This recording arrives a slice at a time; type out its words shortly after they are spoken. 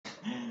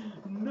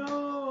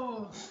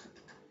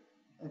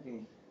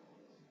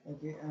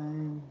Okay,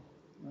 I'm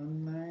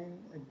online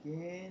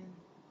again.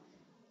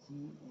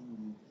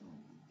 GND.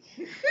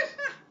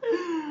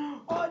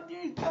 Oh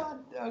dear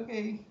God.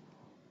 Okay.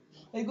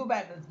 Let's go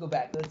back. Let's go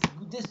back. Let's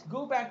just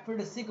go back for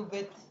the sake of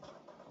it,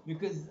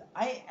 because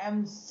I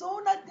am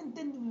so not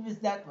contented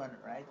with that one,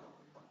 right?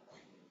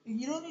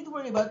 You don't need to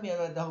worry about me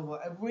about the whole.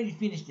 I've already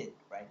finished it,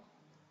 right?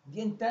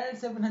 The entire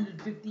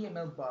 750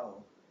 ml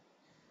bottle.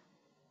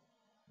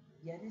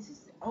 Yeah, this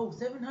is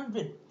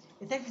 700.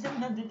 It's actually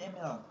 700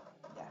 ml.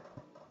 Yeah.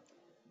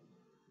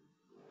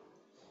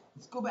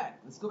 Let's go back.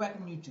 Let's go back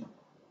on YouTube.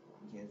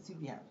 Okay, let's see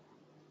what we have.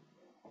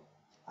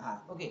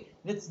 Okay,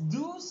 let's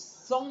do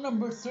song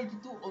number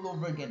 32 all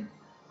over again.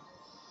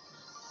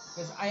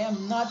 Because I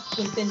am not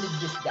contented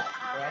with that,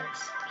 right?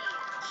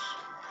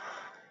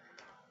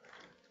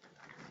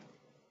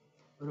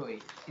 Oh,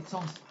 wait, it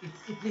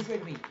plays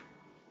right away.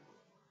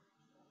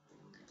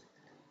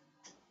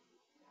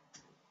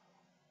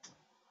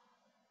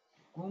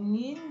 Kung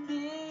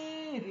hindi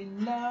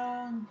rin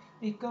lang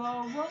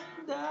ikaw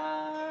ang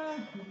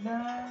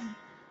dahilan,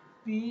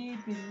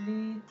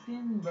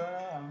 pipilitin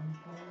ba ang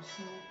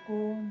puso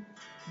kong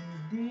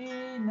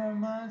hindi na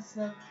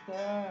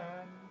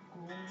masaktan?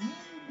 Kung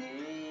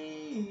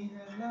hindi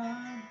na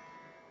lang,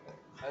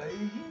 ay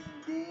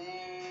hindi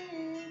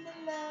na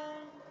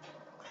lang,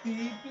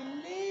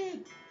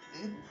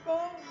 pipilitin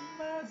bang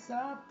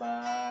masa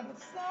para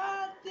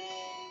sa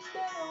ating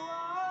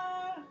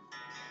dalawa?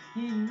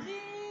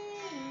 Hindi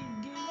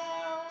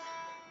ginaw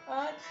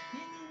at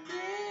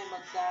hindi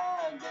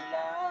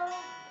makagalaw,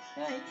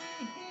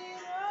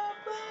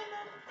 nahihirapan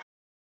ang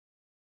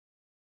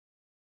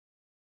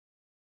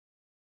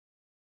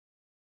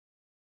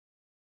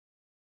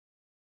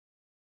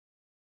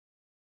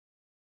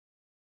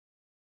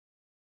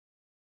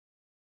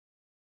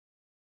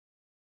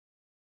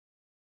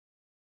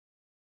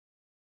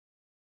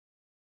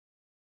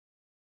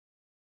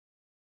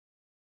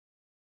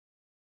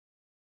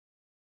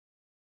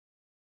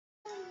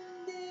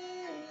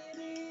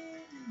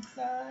rin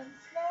sa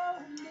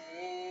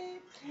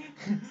huli.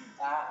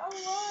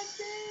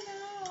 Aawatin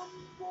ang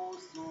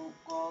puso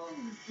kong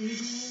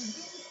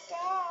ibigin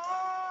ka.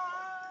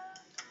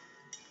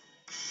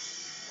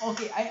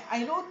 Okay,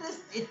 I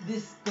noticed it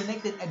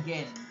disconnected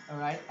again. All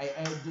right,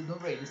 don't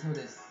worry. Just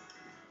notice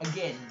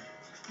again.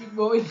 Keep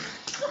going.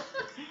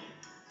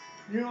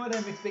 You know what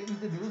I'm expecting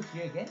to do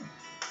here again?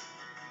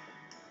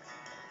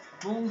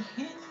 Kung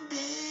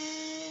hindi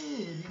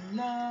rin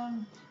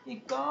lang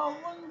ikaw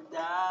ang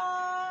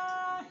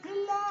dahilan,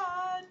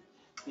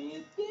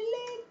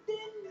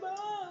 pipilitin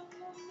bang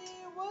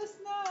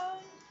umiwas ng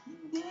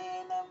hindi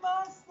na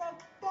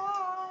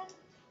masaktan?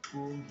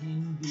 Kung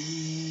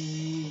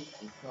hindi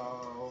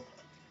ikaw,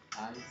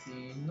 ay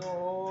sino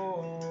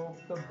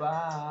ka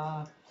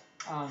ba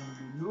ang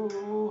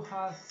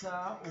luluha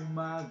sa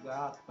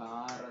umaga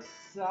para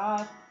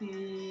sa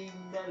ating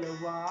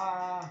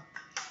dalawa?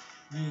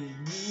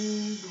 Lumibitaw,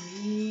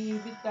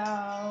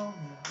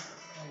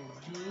 ay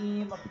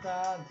di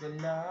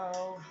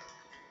makagalaw,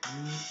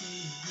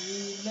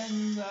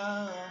 pipigilan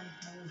nga ang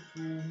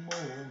puso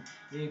mo,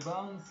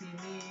 ibang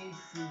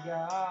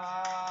sinisigaw.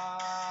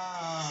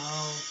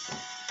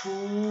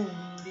 Kung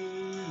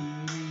di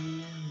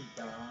rin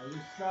tayo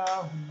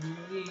sa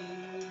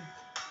huli,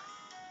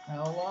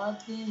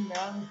 awatin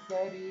ang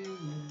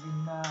sarili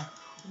na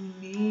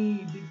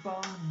umibig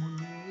pang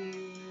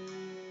muli.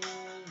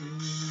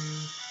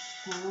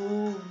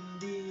 Kung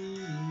di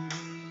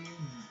rin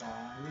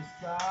tayo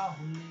sa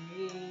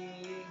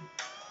huli,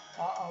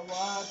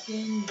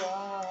 aawatin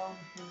ba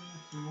ang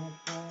puso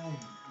kong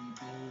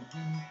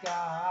ibigin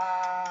ka?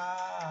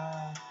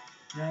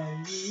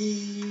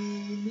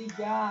 Naliligaw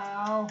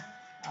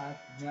at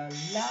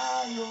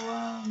nalayo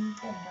ang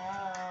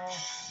tanaw,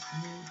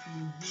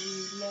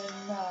 pipigilan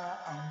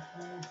na ang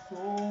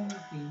pusong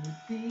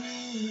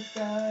pinipilit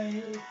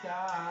ay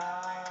ikaw.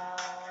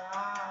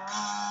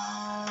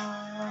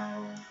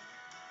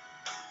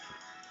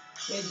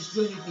 Yeah, just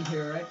doing it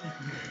here, right?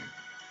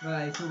 But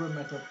I super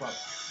myself up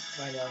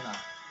right now.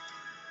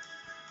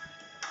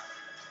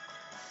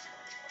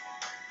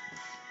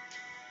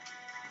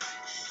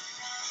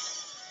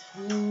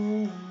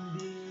 Kung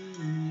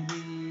di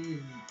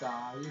rin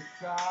tayo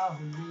sa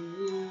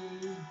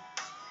huli,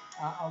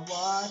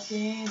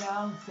 aawatin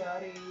ang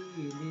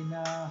sarili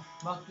na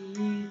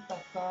makita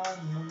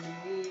kang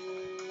muli.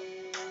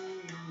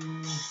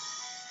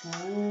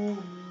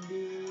 Kung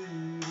di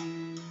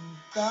rin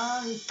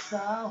tayo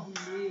sa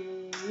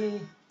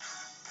huli,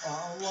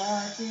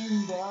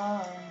 aawatin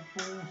ba ang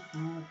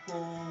puso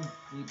kong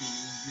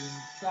ibigin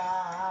ka?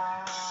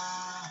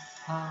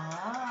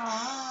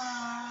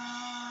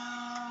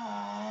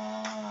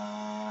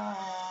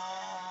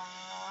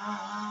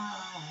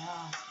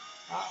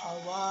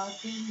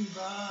 Aawatin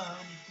ba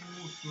ang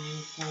puso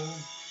kong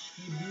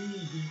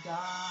ibigin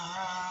ka?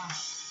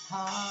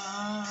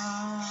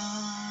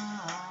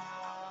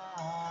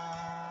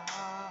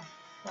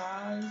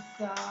 Tayo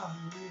sa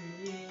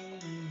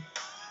huli,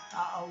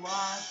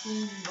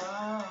 aawatin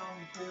ba ang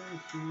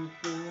puso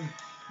kong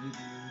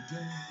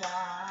ibigin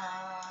ka?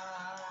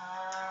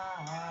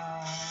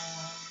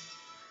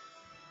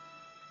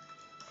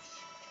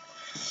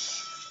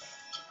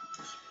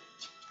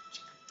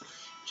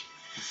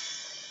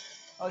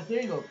 Oh,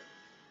 there you go.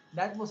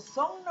 That was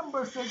song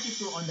number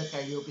 32 on the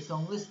karaoke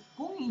song list,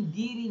 Kung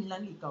Hindi Rin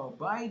Lang Ikaw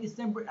by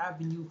December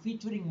Avenue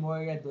featuring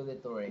Moira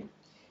Doletore.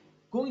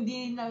 Kung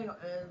hindi rin lang,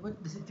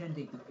 what does it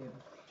translate to?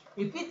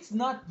 If it's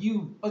not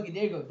you, okay,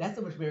 there you go. That's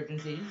a much better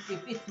translation.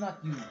 If it's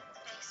not you,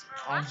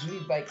 I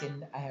believe I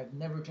have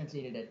never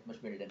translated that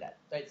much better than that.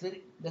 Right, so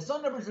the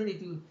song number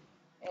 32,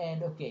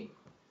 and okay,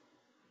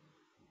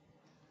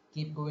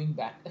 keep going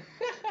back.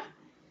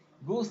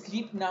 Go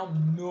sleep now,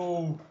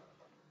 no.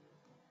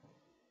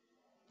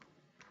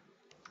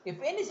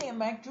 If anything,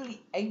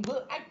 I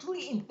will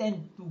actually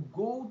intend to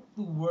go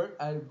to work,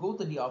 I'll go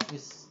to the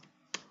office,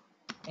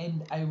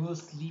 and I will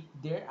sleep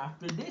there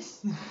after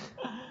this.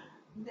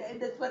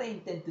 That's what I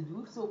intend to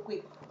do, so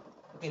quick.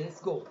 Okay,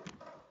 let's go.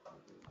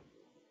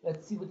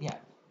 Let's see what we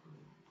have.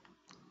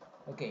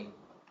 Okay.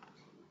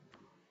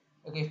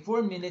 Okay,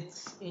 4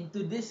 minutes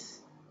into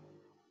this.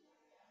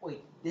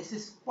 Wait, this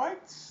is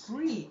part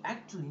three.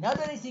 Actually, now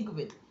that I think of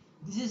it,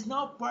 this is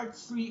now part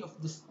three of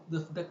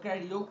the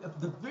karaoke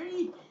of the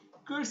very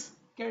cursed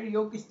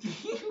karaoke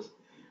stream.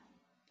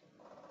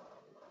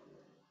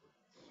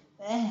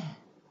 Eh,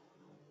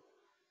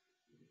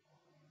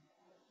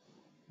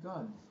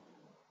 God.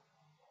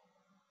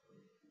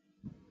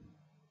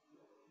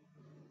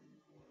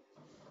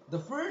 The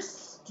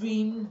first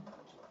stream,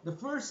 the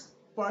first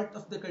part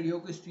of the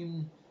karaoke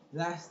stream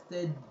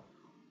lasted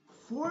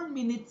 4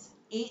 minutes,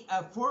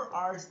 4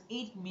 hours,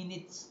 8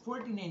 minutes,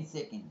 49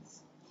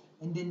 seconds,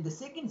 and then the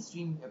second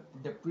stream,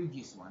 the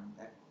previous one,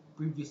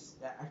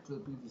 actual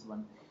previous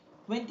one,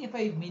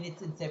 25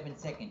 minutes and 7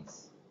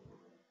 seconds.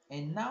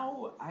 And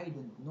now I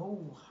don't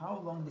know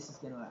how long this is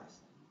gonna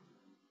last.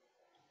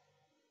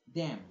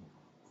 Damn,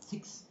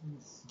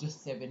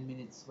 just 7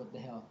 minutes. What the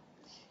hell?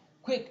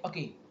 Quick,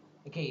 okay,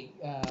 okay.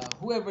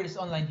 Whoever is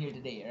online here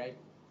today, right?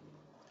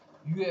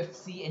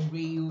 UFC and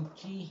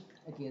Ryuchi.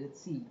 Okay, let's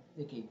see.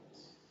 Okay.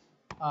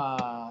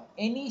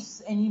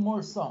 Any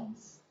more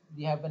songs?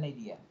 Do you have an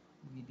idea?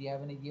 Do you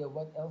have an idea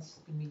what else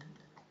can we?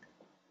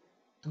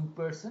 Two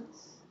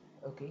persons.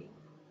 Okay.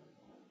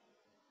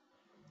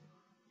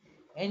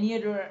 Any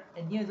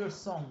other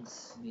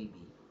songs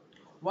maybe?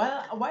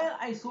 While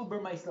I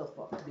sober myself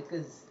up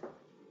because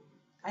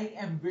I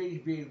am very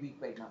very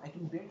weak right now.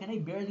 Can I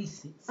barely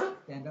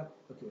stand up?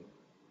 Okay.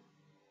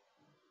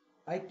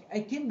 I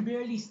can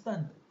barely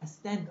stand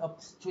up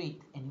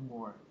straight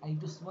anymore. I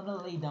just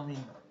wanna lay down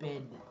in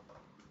bed.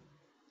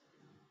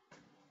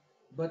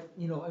 But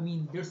I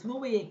mean, there's no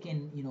way I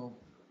can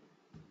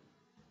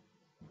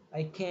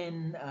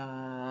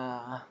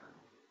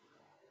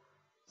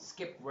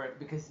skip work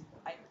because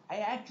I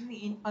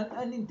actually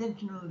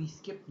unintentionally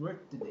skipped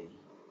work today.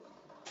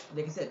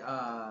 Like I said,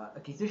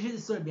 okay, so here's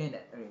the story behind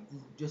that. Okay,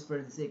 just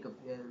for the sake of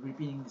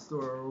repeating the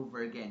story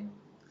over again.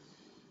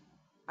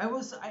 I'm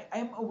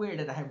aware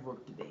that I have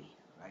work today,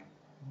 right?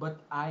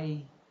 But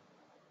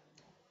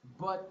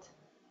but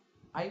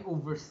I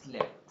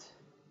overslept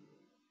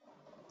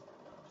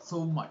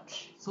so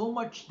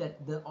much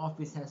that the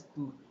office has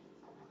to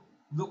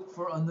look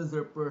for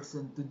another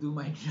person to do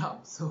my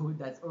job. So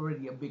that's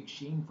already a big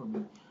shame for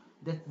me.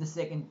 That's the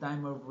second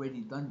time I've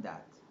already done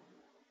that.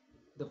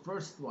 The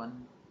first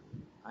one,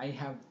 I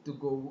have to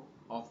go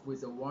off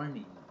with a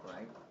warning,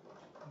 right?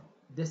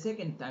 The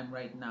second time,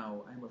 right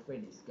now, I'm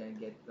afraid it's gonna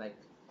get like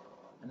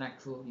an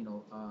actual,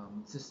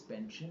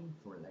 suspension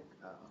for like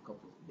a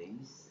couple of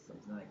days,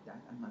 something like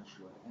that. I'm not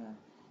sure.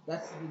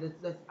 That's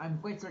I'm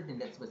quite certain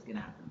that's what's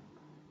gonna happen.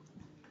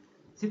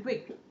 So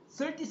quick,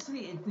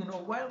 33.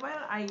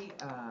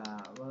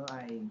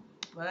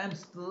 While I'm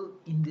still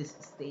in this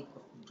state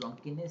of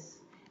drunkenness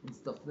and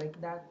stuff like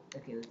that.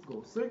 Okay, let's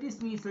go.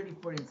 33,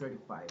 34, and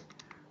 35.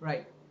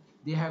 Right.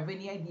 Do you have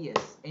any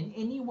ideas? And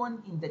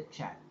anyone in the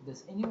chat,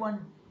 does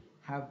anyone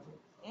have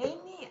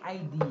any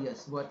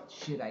ideas what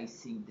should I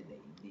sing today?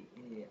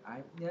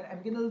 I'm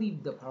gonna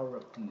leave the power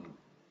up to you.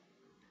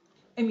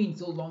 I mean,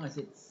 so long as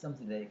it's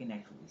something that I can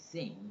actually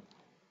sing,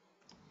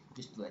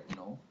 just to let you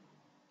know.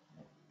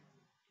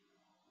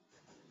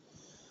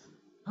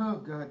 Oh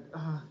God.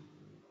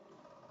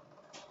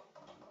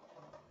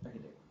 Okay,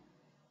 there.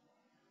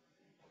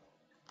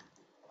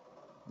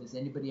 Does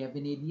anybody have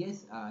any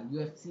ideas?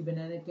 UFC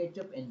banana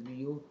ketchup and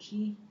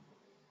Ryochi.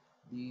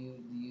 Do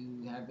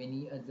you have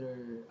any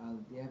other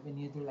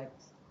like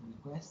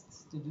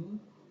requests to do?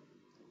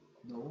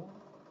 No.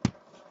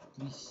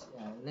 Please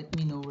let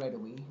me know right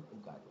away. Oh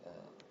God.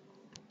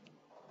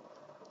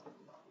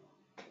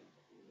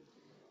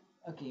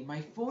 Okay,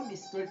 my phone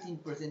is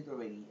 13%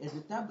 already, and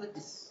the tablet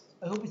is.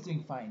 I hope it's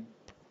doing fine.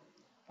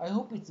 I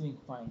hope it's doing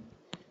fine.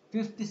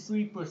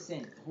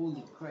 53%.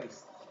 Holy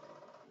Christ!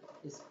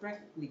 It's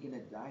practically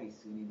gonna die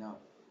soon enough.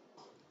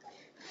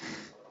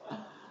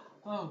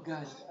 Oh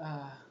God.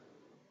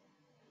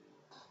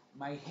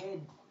 My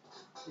head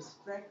is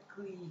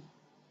practically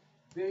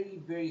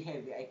very very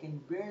heavy. I can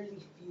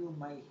barely feel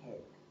my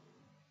head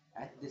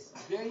at this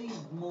very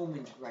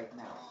moment right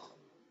now.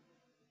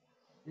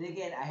 Then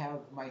again, I have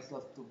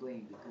myself to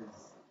blame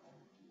because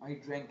I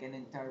drank an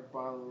entire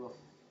bottle of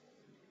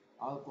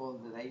alcohol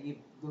that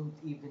don't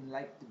even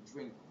like to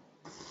drink.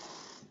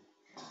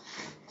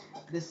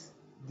 This,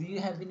 do you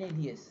have any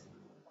ideas?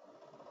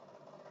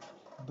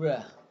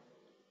 Bruh.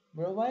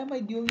 Bro, why am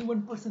I the only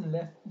one person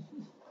left?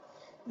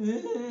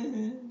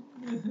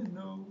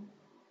 No.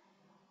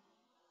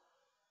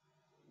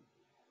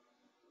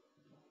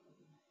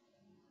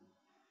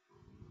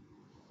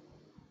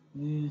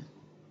 Yeah.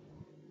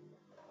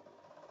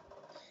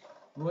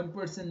 One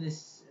person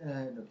is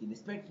okay.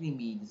 Especially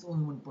me. There's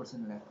only one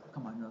person left.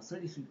 Come on, no,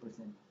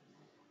 33%.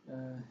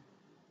 Uh,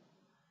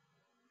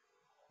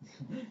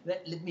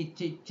 let me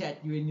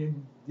chat you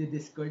in the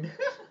Discord.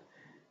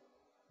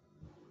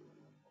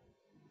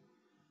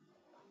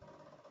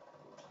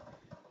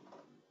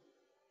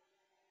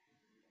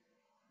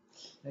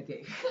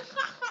 Okay.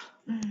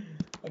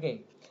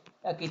 Okay.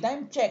 Okay,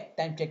 time check.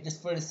 Time check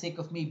just for the sake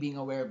of me being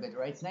aware of it,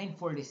 right? It's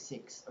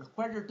 9:46 or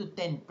quarter to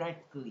 10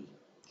 practically.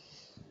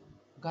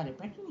 God, I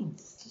practically need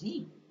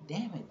sleep.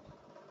 Damn it.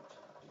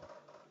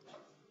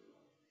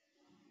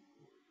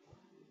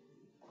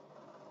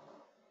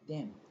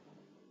 Damn.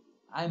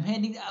 I'm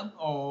heading up.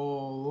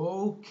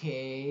 Oh,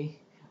 okay.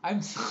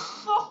 I'm so.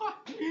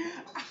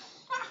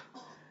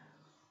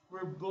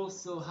 We're both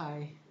so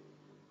high.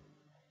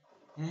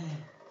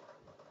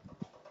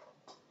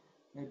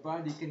 My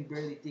body can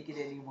barely take it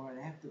anymore, and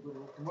I have to go to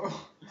work tomorrow.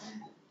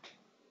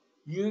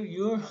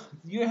 You're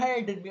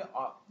higher than me.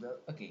 Oh, well,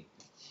 okay.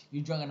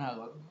 You drunk and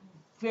alcohol.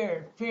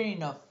 Fair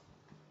enough.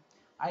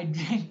 I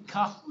drank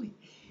coffee.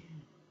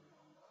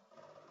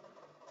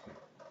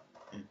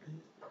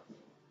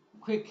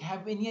 Quick,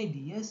 have any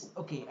ideas?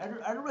 Okay,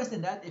 otherwise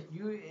than that, if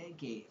you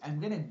okay, I'm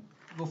gonna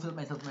go fill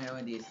myself my own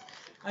ideas.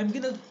 I'm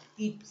gonna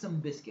eat some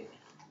biscuit.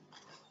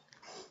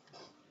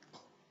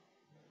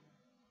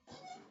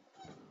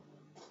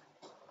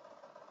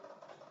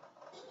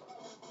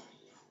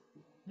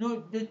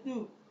 No, just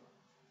do.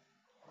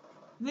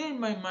 Clear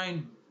my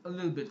mind a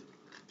little bit.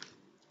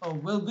 Oh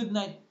well, good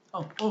night.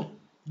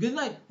 Good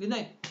night, good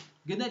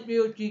night,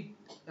 Ryochi.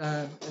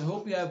 I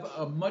hope you have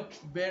a much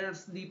better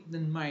sleep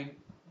than mine.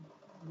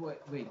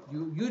 Wait,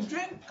 you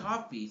drank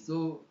coffee,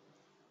 so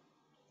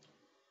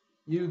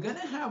you're gonna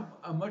have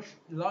a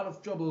lot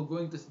of trouble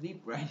going to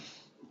sleep, right?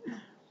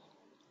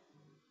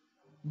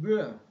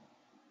 Bruh,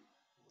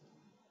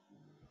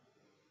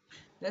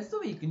 that's the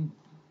way you can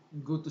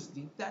go to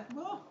sleep that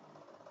well,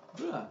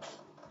 bruh.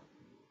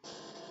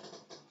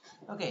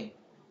 Okay,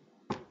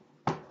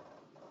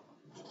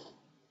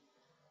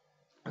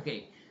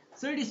 okay,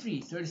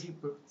 33%.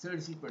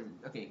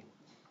 Okay,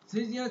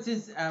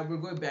 since we're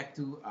going back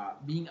to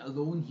being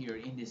alone here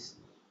in this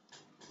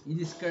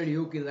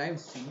karaoke live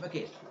stream.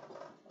 Okay,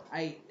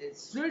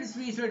 it's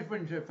 33,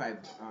 34,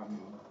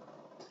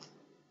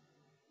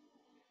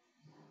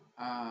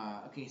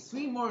 okay,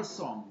 three more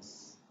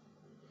songs.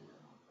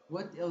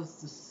 What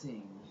else to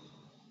sing?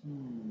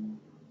 Hmm.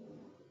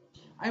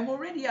 I'm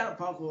already out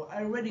of alcohol.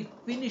 I already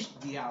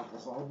finished the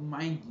alcohol,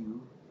 mind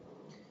you.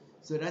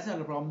 So that's not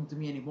a problem to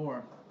me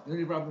anymore. The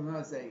only problem now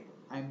is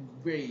I'm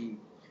very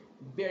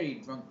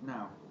drunk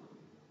now.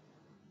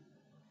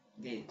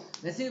 Okay,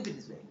 let's think of it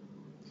this way.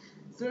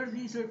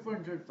 33, 34,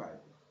 and 35.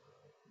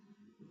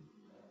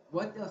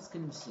 What else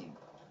can we sing?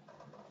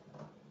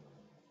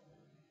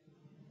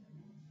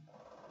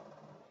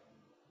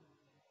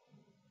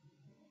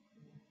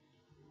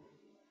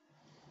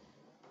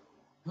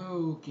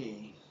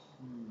 Okay.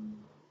 Hmm.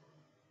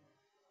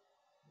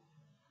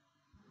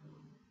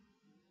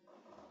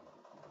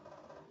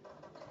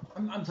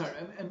 I'm sorry.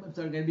 I'm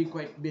sorry. I'm gonna be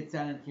quite a bit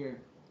silent here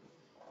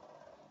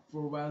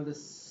for a while.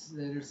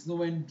 There's no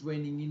one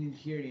joining in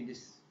here in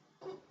this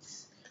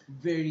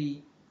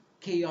very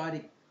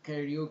chaotic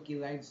karaoke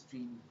live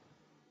stream.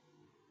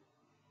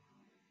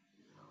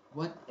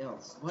 What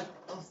else? What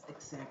else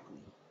exactly?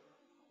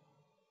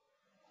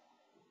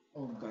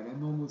 Oh god,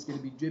 I'm almost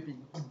gonna be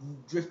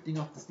drifting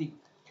off the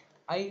sleep.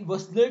 I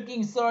was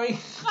lurking. Sorry.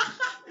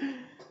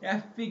 I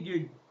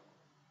figured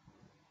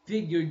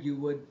you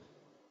would.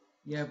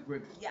 Yeah,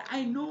 work. Yeah,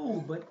 I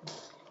know, but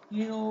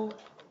you know,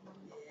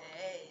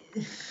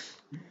 eh,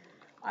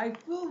 I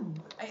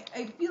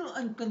feel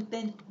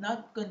uncontent,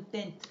 not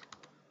content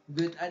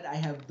with what I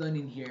have done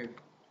in here.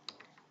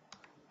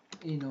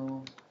 You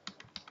know,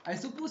 I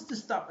supposed to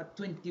stop at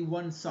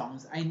 21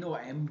 songs. I know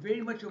I am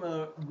very much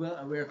well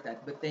aware of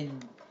that, but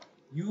then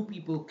you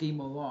people came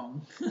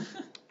along.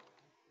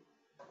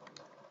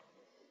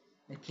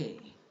 Okay,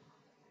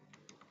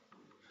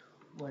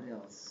 what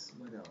else?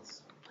 What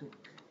else? Quick.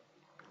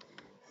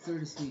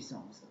 33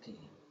 songs. Okay.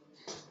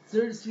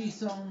 33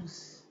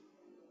 songs.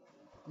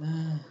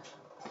 Uh,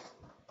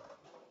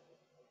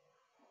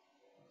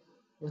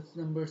 what's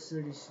number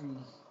 33?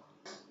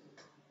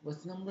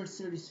 What's number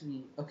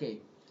 33? Okay.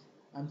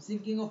 I'm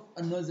thinking of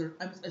another.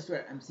 I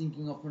swear, I'm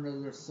thinking of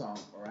another song,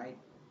 alright?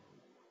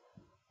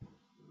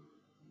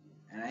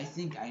 And I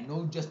think I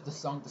know just the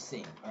song to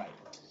sing, alright?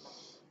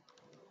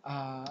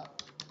 Uh,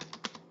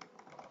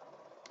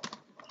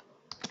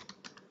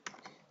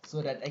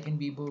 so that I can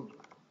be able.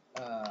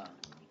 uh,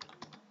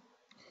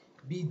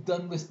 be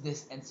done with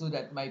this, and so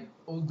that my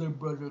older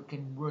brother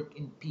can work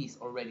in peace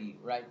already,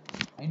 right?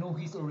 I know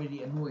he's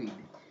already annoyed.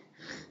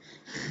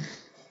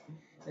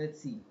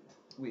 Let's see.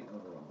 Wait, no,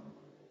 wrong one.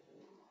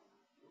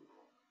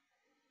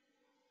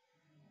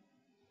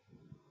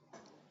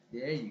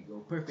 There you go.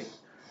 Perfect.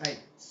 Right.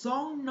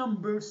 Song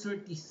number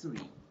 33.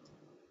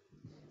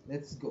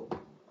 Let's go.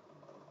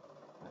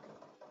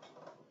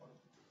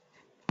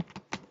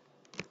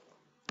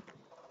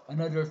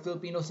 Another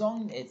Filipino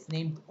song. It's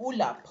named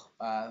Ulap,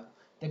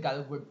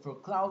 Tagalog word for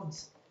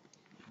clouds,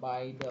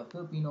 by the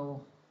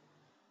Filipino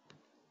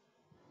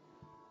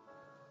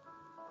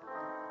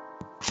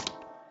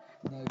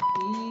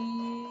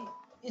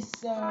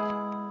nag-iisa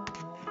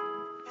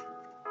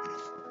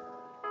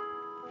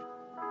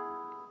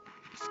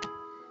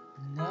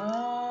na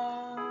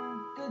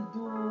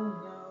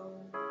kadungaw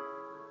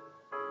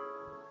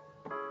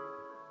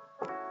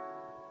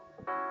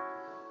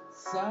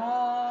sa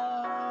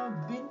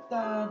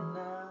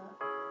bintana.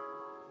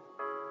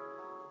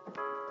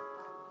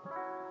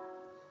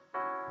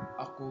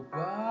 Ako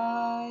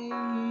ba'y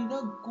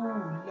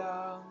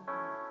nagkulang?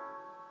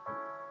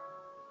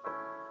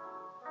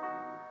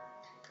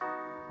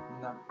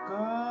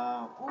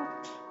 Nakaupo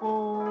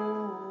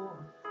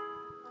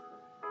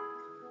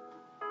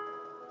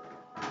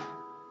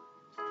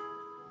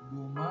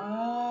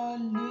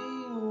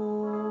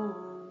bumaliw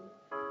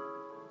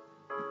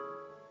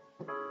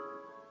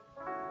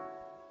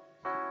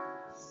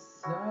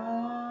sa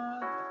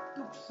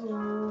tukso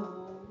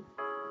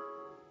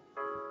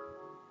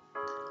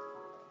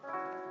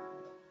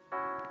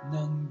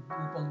nang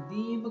upang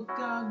di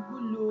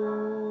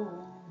magkagulo.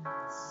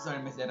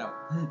 Sorry, messed that up.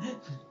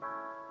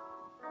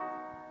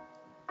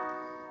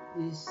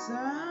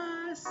 Isa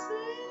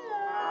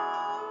siya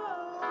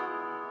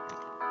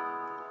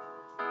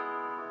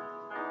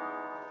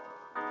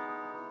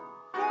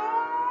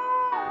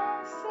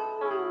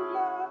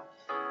kasaulap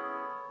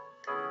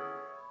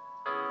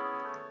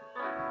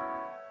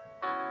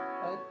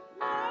at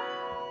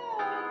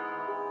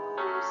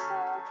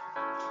nag-usap,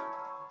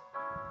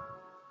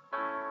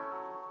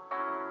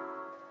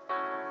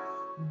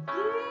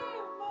 di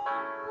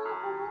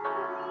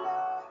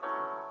manghuhula.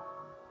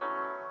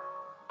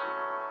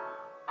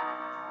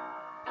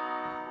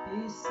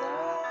 Isa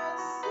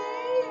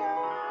siya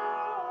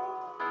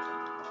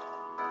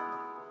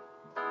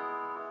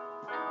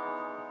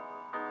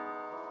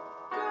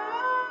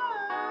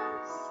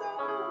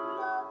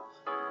kasaulap,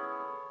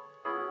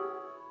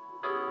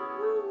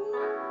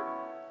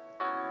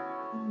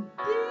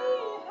 hindi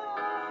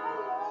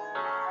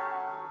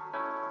hahayaang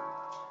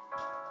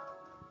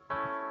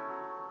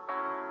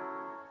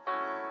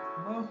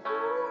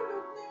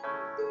mahulog ng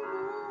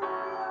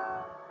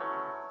tuluyan.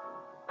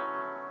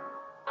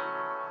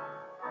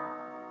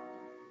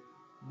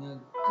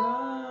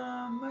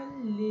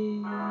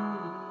 Nagkamali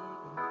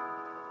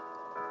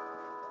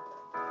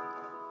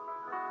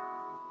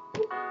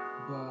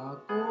ba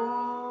ako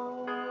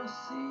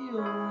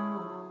sa'yo?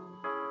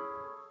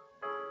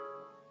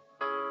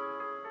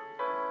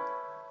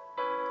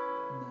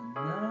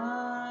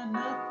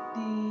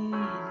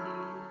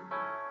 Nananatiling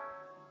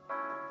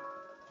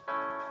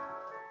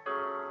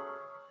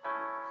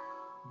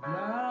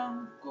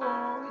blanco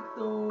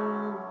ito.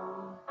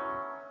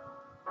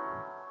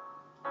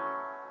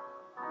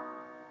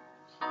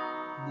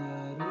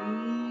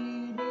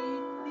 Naririnig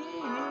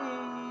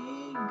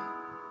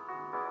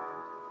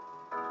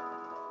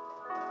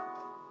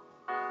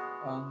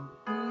ang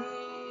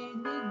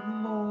tinig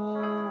mo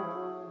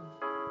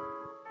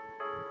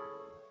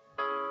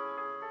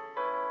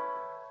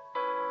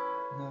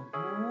na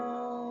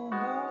bumuong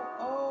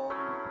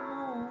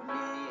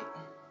muli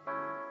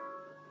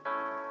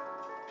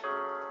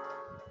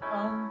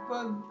ang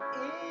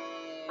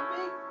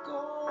pag-ibig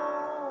ko.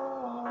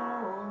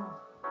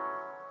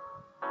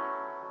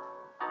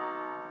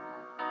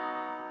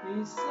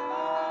 Isa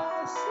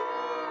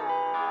siya,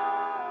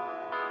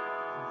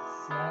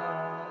 isa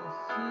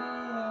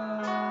siya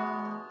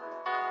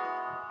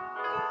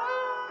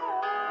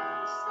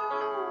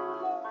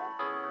kasaulap,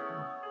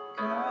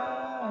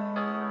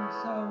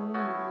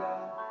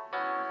 kasaulap,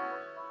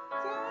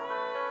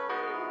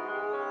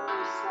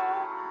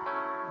 kausap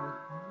at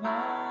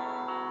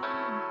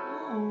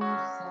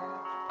mag-usap,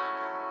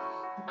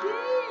 di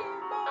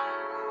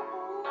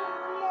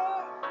manghuhula,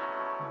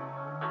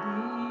 di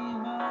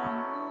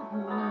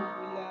manghuhula.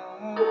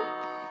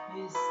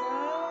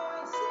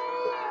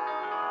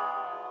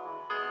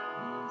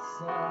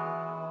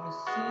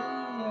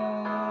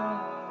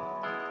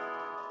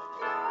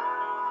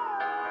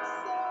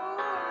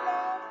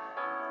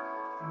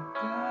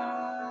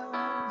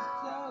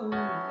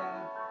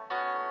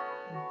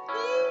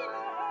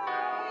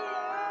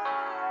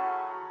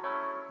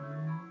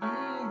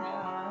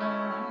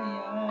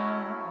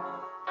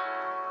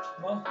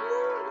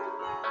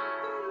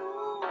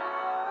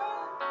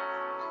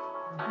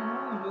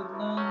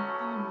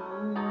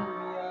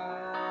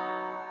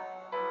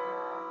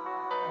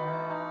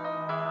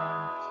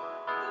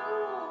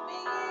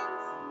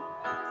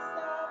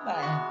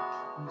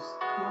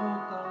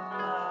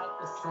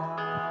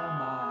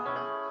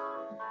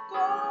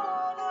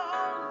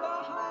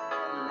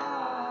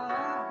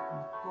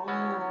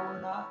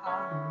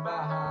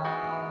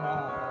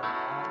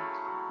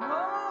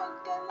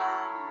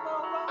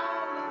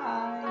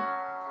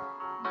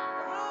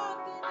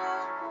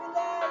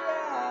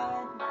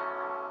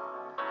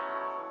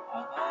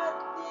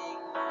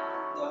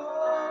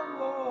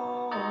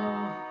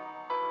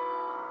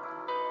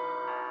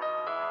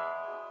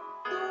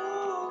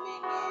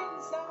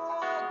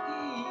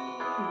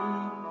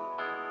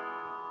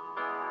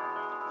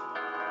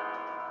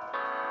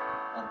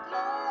 At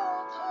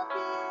lahat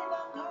sabi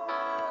ng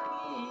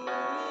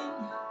hangin.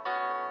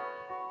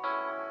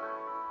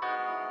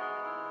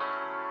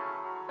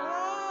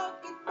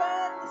 Bakit ba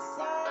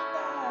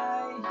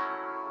nasanay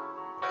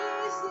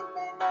isip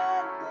ay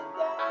nagdadamay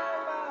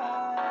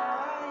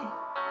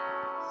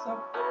sa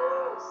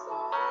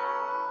puso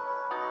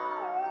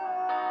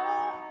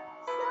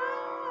sa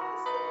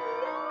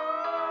saya?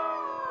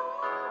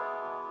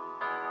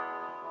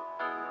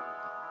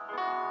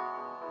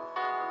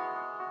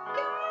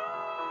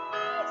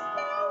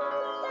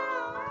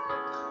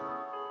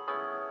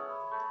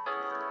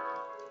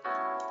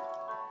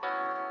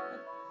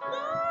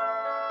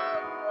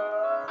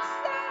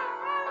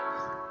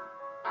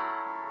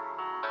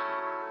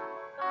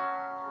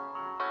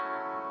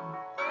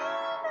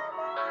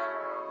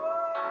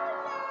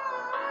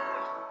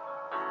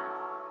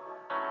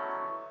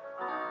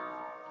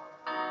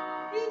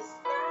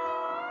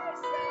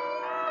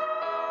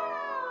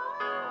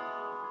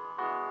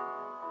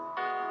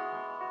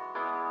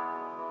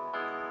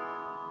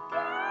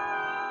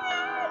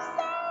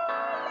 Basta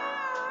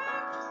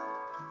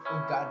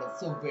oh God, that's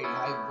so very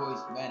high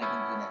voice, man. I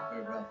can do that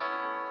very well.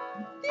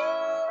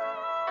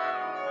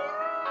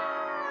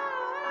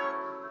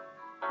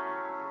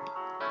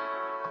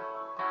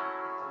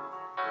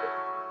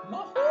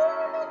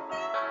 Mahulog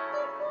ng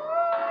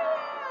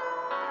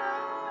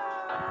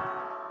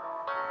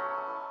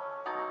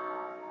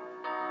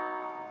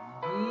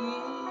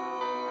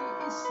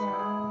isa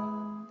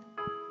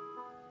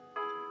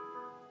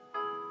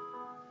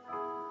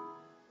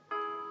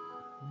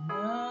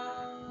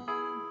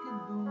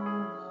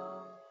nagkadungaw.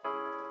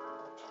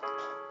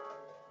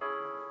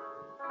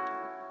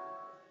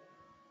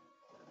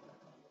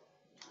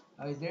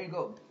 Okay, there you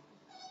go.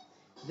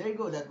 There you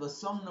go. That was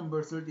song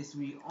number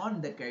 33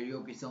 on the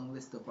karaoke song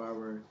list of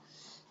our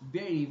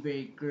very,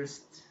 very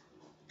cursed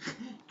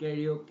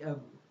karaoke,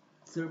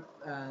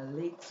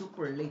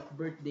 super late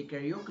birthday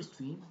karaoke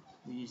stream,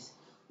 which is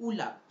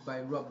Ulap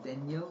by Rob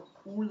Daniel.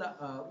 Rob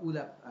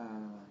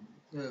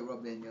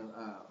Daniel,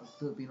 a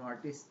Filipino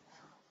artist.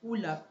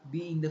 Ulap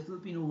being the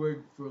Filipino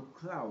word for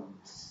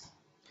clouds.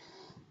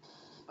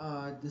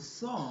 The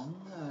song,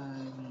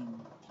 I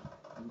mean,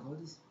 what do you call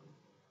this?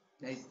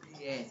 Nice.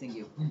 Yeah, thank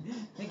you.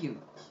 Thank you.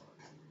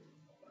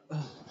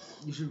 Uh,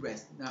 you should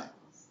rest. Now,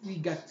 we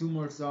got two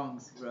more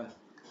songs, bruh.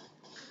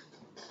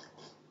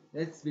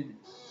 Let's fin-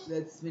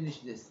 let's finish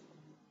this.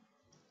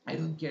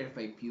 I don't care if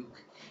I puke.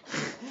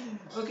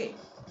 Okay.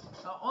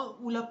 All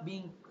ulap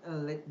being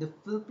like the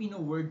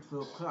Filipino word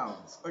for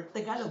clouds or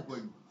Tagalog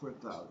word for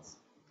clouds.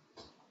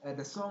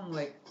 The song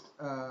like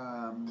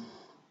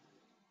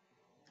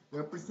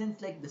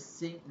represents like the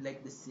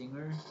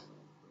singer,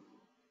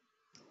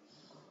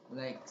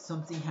 like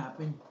something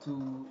happened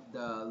to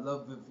the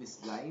love of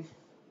his life,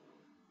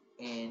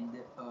 and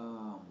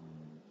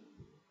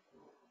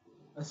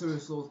as a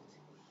result,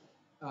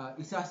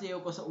 isasayaw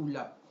ko sa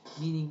ulap,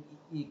 meaning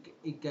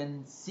it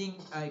can sing,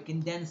 I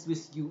can dance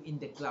with you in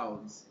the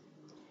clouds,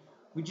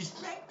 which is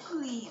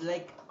practically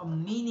like a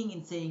meaning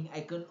in saying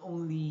I can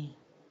only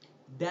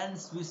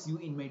dance with you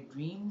in my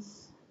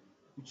dreams,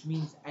 which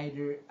means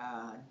either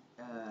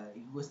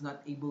he was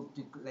not able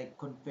to like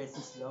confess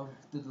his love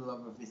to the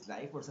love of his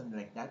life or something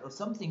like that, or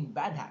something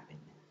bad happened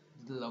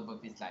to the love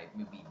of his life,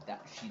 maybe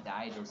that she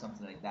died or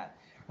something like that,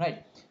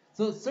 right?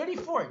 So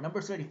 34,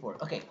 number 34.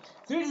 Okay,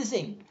 so here's the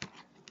thing.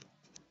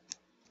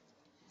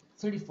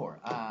 34.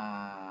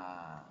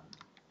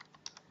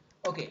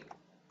 Okay,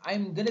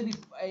 I'm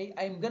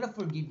gonna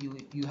forgive you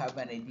if you have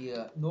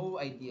no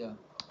idea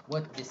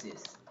what this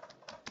is,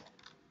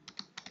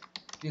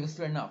 because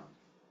fair enough.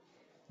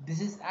 This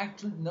is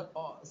actually no,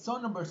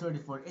 song number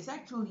 34 is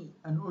actually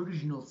an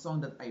original song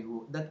that I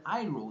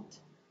wrote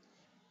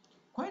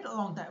quite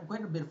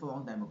a bit of a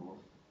long time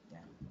ago.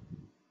 Yeah.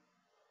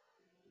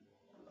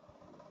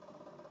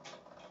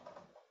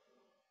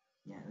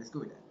 Yeah, let's go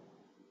with that.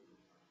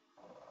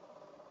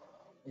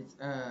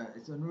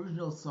 It's an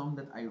original song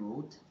that I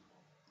wrote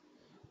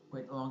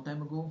quite a long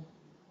time ago.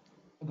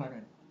 Oh God,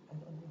 I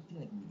feel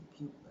like I'm gonna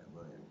puke, but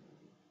whatever.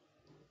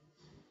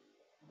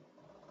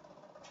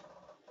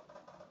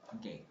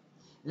 Okay,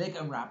 like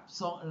a rap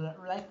song,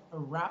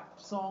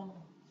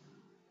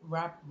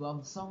 rap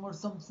love song or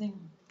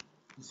something.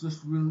 This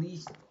was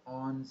released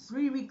on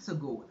 3 weeks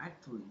ago,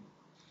 actually.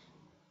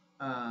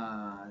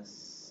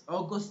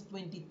 August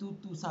 22,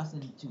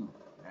 2002.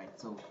 Right,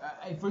 so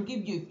I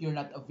forgive you if you're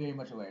not very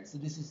much aware. So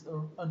this is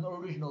an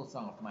original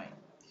song of mine.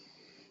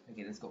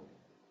 Okay, let's go.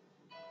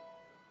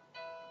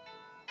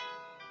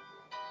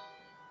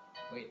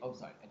 Wait, oh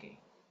sorry. Okay,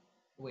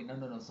 wait,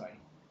 no, sorry.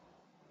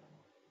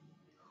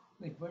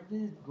 Wait, where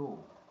did it go?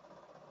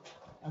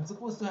 I'm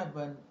supposed to have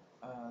an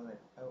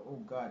oh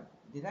God,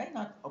 did I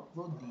not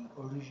upload the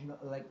original,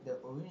 like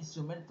the original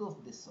instrumental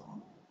of this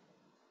song?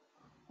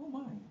 Oh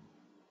my,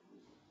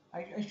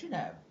 I should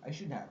have. I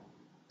should have.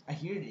 I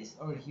hear this.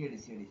 Oh, here it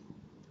is.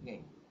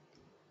 Okay.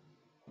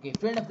 Okay,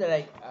 fair enough that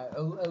I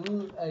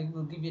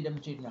will give you a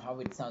demonstration of how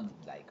it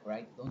sounded like,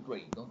 right? Don't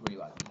worry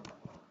about me.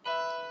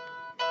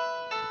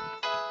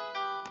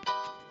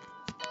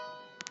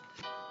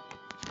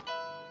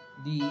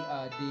 The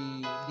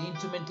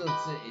instrumental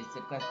is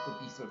a classical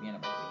piece for piano,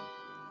 by the way.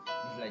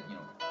 It's like,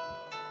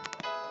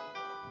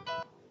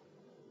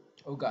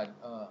 oh God.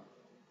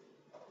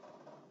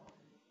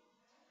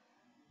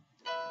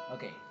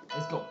 Okay,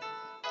 let's go.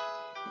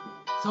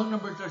 Song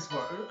number 34.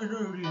 I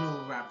don't really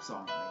know rap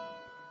song.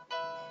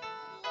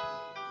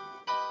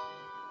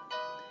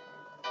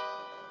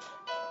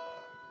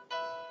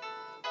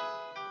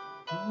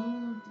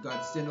 God,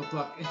 it's 10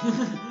 o'clock.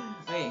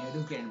 Okay, I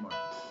don't care anymore.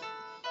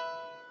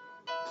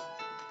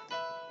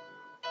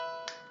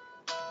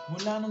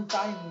 Mula nung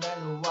tayong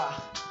dalawa,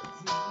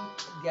 si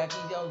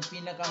ang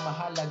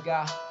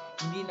pinakamahalaga.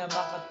 Hindi na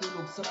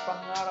makatulog sa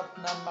pangarap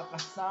na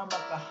makasama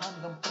ka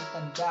hanggang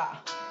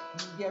pagtanda.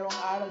 Hindi arong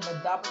aral na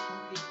dapat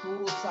kong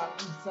ituro sa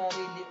aking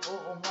sarili.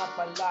 Oo nga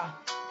pala,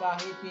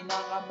 kahit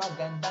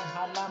pinakamagandang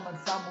halaman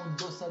sa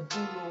mundo, sa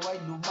dulo ay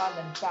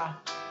lumalanta.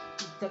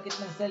 Sakit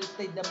ng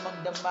salita'y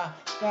damang-dama,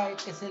 kahit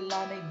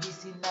kasalanan ay di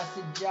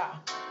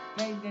sinasadya.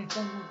 Kahit ng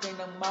sanggutay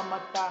ng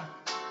mamata,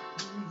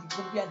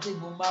 kumpiyansa'y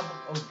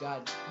bumabag. Oh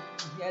God,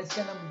 yes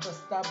ka ng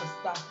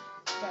basta-basta,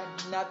 kahit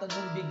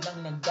natanong biglang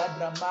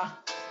nagdadrama.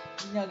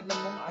 Inyag na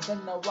mong asal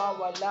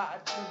nawawala,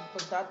 at ang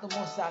pagtato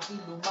mo sa akin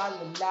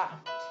lumalala.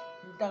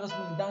 Ang takas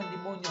mong dang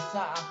demonyo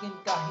sa akin,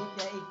 kahit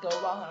na ikaw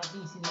ang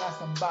aking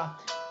sinasamba.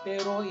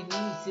 Pero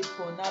iniisip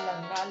ko na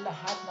lang na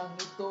lahat ng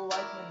ito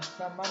ay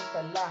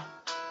pansamantala.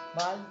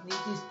 Mahal,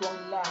 nitis ko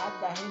ang lahat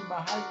dahil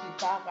mahal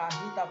kita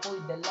kahit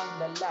ako'y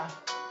dalang-dala.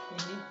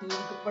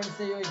 Inituloy ko pa rin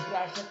sa'yo ay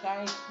grasya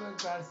kahit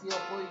grasya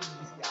ako'y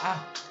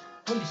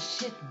holy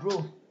shit,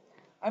 bro.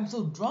 I'm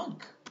so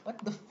drunk. What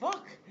the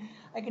fuck?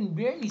 I can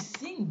barely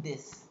sing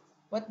this.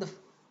 What the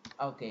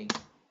okay.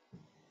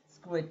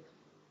 Screw it.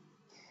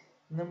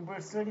 Number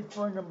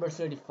 34, number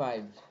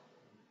 35.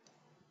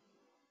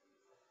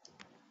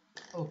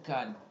 Oh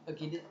God.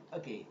 Okay,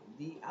 okay.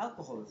 The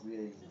alcohol is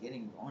really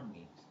getting on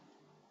me.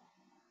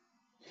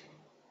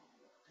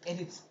 And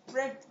it's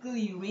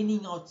practically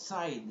raining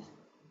outside.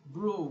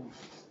 Bro.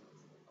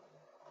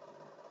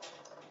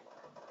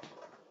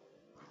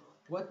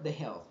 What the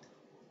hell?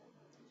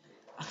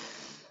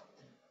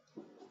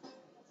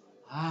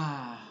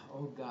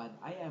 Oh God,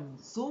 I am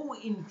so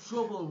in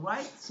trouble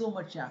right so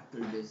much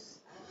after this.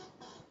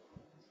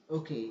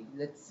 Okay,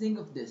 let's think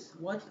of this.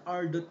 What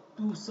are the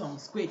two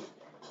songs? Wait,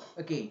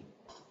 okay,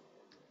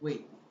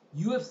 wait.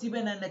 UFC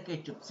Banana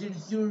Ketchup,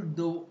 since you're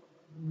the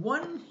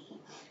one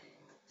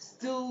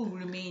still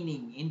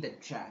remaining in the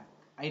chat.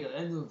 I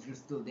don't know if you're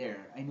still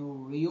there. I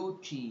know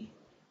Ryochi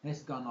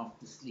has gone off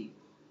to sleep.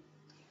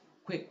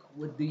 Quick,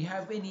 do you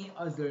have any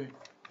other?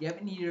 Do you have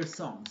any other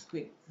songs?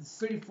 Quick, it's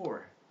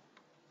 34.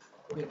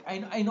 Quick,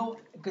 I know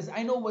because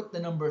I know what the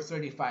number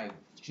 35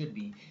 should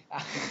be.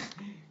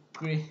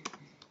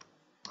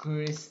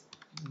 Christmas,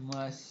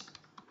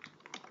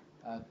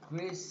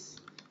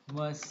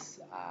 Christmas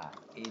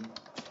in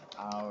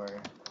our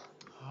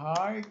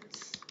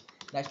hearts.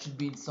 That should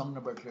be in song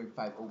number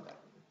 35. Oh God.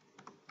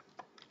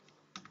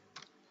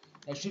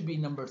 That should be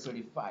number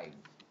 35.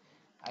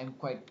 I'm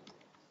quite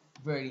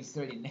very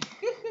certain.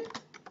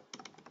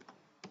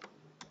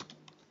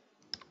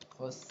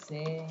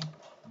 Jose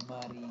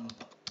Marie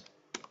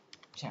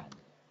Chan.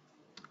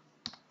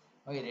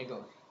 Okay, there you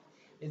go.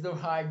 It's so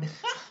hard.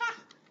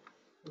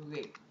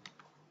 Wait.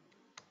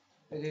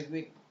 Okay,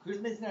 wait.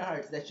 Christmas in Our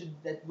Hearts.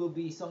 That will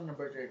be song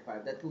number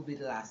 35. That will be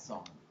the last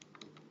song.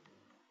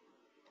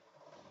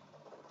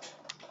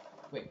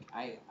 Quick,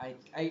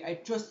 I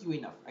trust you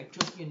enough. I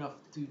trust you enough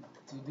to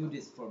do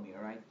this for me,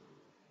 alright?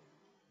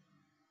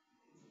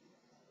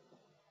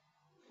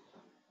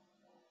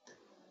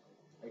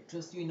 I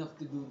trust you enough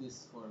to do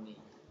this for me.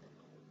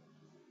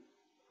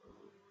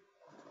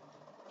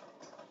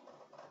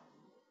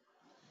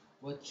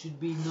 What should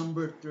be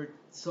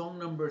song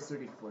number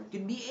 34? It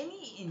can be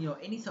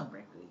any song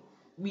practically.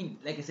 I mean,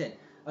 like I said,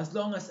 as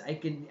long as I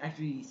can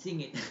actually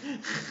sing it.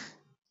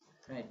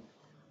 Right.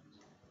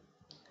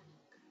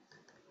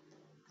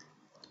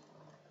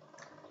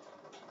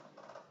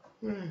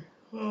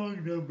 Song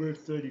number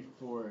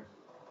 34.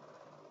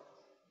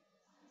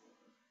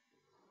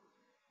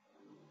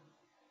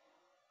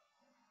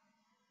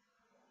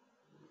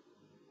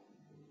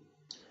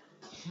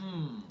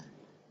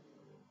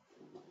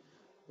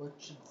 What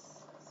should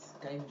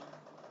Sky?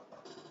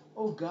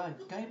 Oh God,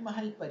 Kay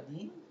Mahal Pa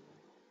Din?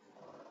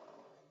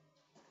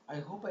 I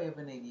hope I have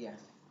an idea.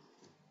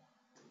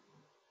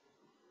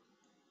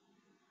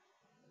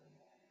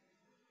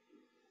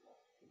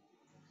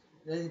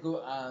 Let's go.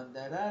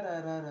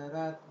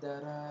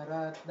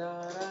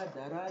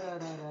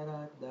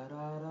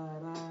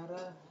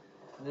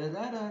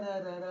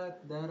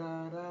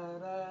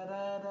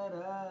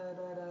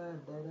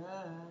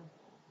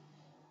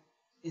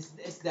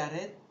 Is that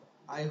it?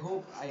 I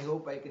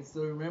hope I can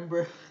still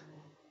remember.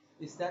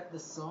 Is that the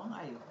song?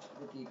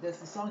 Okay, that's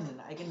the song then.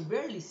 I can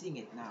barely sing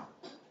it now.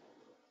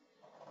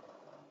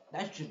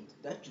 That should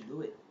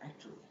do it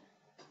actually,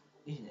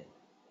 isn't it?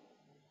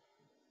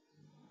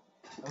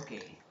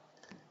 Okay.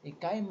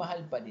 Ikay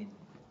mahal pa din.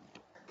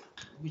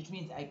 Which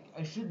means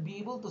I should be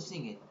able to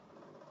sing it.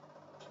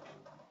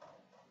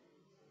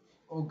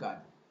 Oh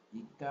God.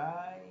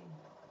 Ikay.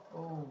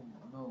 Oh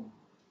no.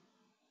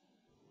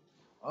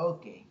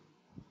 Okay.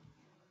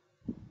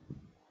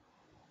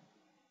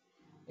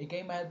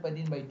 Ikay Mahal Pa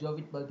Din by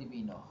Jovit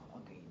Baldivino.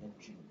 Okay, that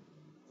should.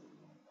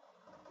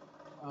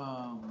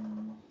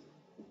 Um,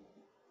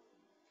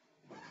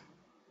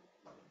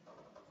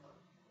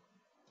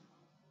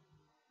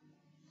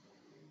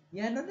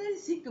 yeah, now that I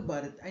think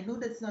about it, I know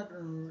that's not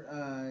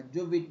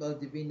Jovit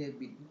Baldivino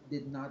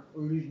did not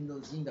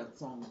originally sing that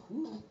song.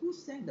 Who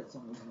sang that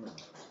song originally?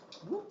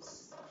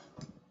 Whoops.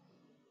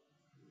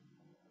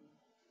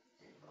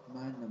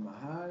 Mahal na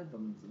mahal,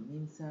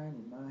 paminsan-minsan,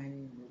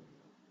 imahe, nope.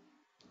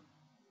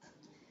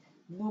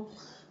 Nope.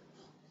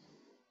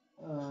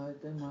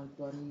 Ika'y mahal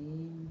pa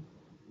rin.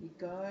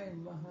 Ika'y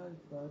mahal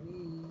pa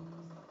rin.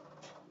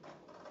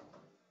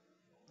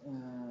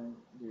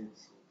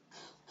 Lyrics.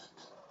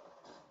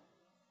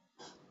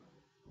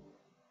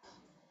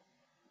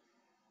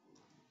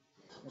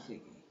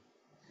 Okay, okay.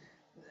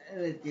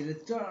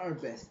 Let's try our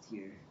best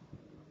here.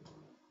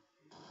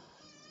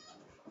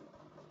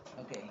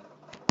 Okay.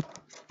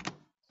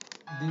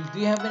 Do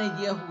you have an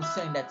idea who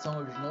sang that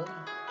song originally?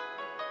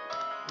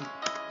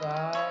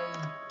 Ika'y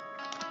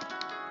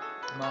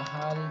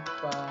mahal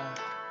pa.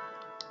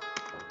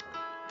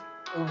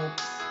 Oh,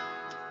 whoops.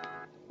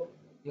 Oh,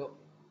 yo.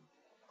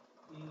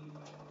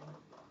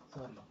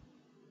 Sorry.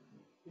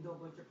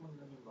 I-double check mo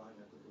lang yung bahay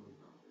na tutulog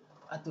na.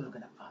 Tulog ka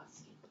na.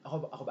 Sige.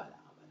 Ako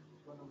bala.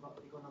 Ikaw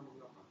na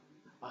mag-lock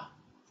ka.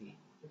 Sige.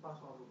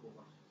 Ipasok ako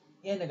bukas.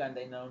 Yan,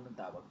 nag-antay na lang ng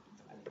tawag.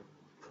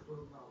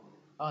 Tulog na ako.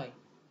 Okay.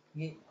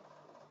 Sige.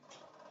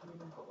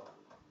 Minum ka ba?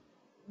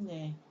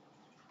 Ne.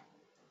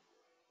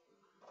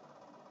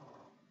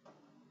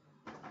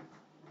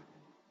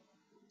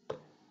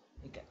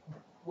 Okay.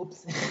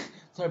 Whoops.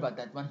 Sorry about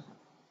that one.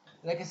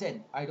 Like I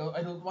said, I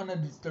don't want to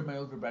disturb my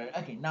older brother.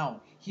 Okay,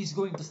 now he's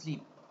going to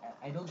sleep.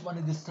 I don't want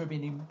to disturb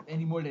him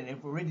any more than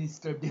I've already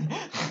disturbed him.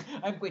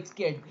 I'm quite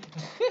scared.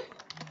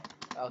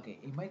 Okay,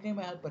 Imay Kay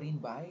Mahal Pa Rin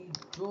by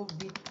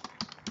Jovit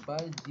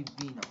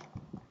Baldivino.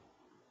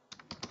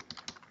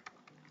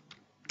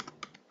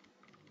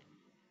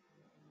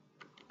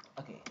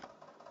 Okay.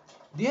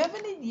 Do you have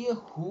an idea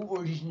who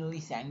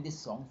originally sang this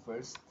song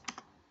first?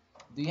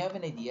 Do you have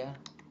an idea?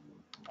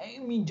 I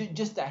mean,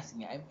 just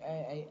asking.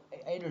 I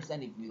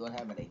understand if you don't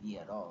have an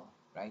idea at all,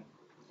 right?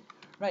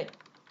 Right.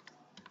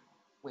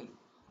 Wait.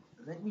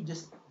 Let me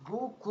just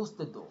go close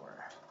the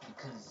door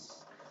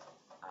because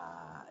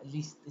at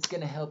least it's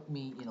gonna help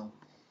me,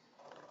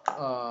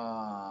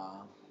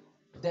 uh,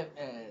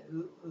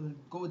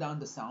 go down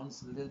the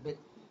sounds a little bit.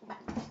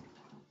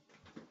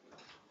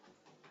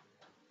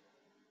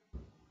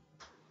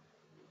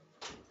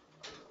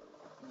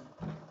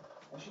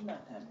 I should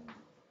not have.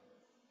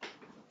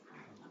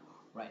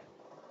 Right.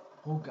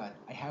 Oh God,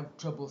 I have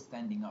trouble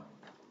standing up.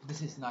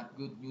 This is not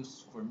good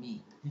news for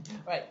me.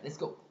 Right, let's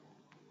go.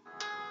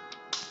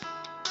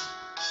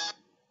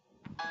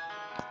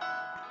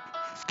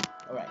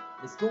 Alright,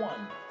 let's go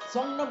on.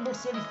 Song number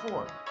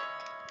 34.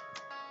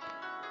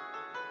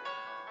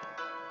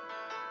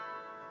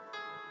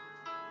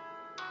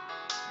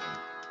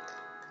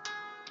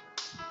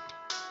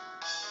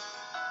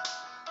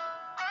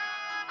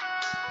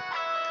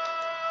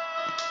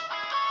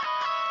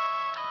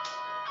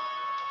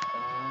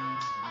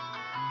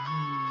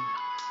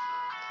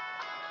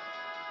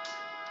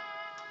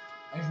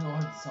 I don't know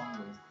how the song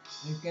goes.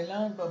 May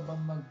kailangan pa ba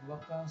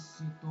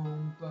magwakas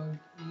itong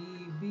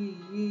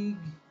pag-ibig?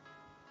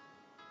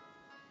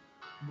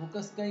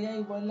 Bukas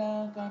kaya'y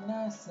wala ka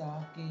na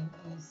sa aking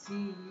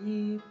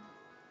isip.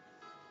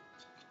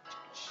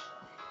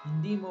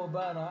 Hindi mo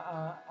ba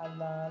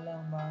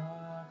naaalala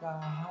mga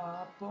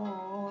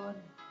kahapon?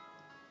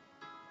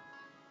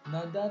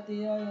 Na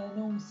dati ay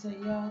anong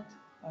saya't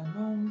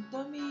anong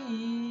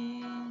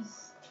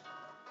tamis?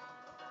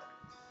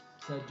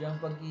 Sadyang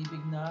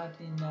pag-ibig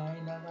natin ay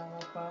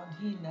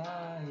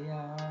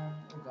nakakapanghinayang.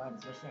 Oh God,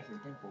 it's much faster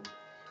tempo.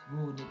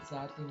 Ngunit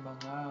sa ating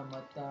mga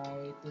mata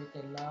ito'y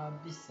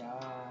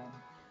kalabisan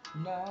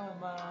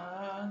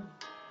lamang.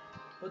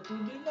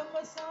 Patuloy na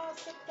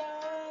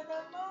masasaktan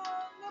ang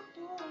mga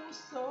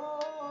puso.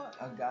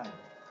 Agad.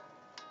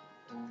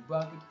 O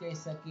bakit kay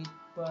sakit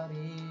pa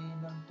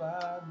rin ang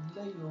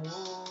paglayo?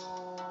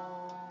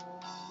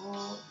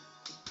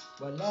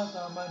 Wala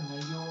ka man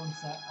ngayon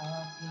sa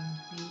aking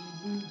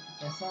piling.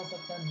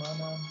 Nasasaktan man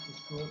ang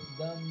puso't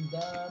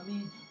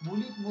damdamin.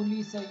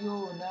 Mulit-muli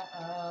sa'yo na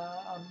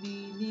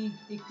aaminin.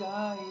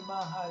 Ika'y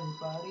mahal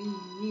pa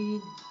rin.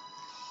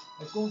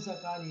 At kung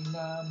sakali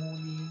na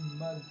muling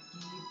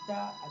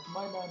magkita at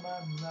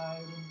malamang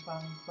mayroon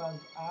pang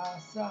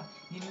pag-asa,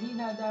 hindi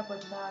na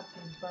dapat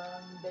natin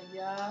pang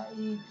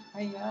dayain.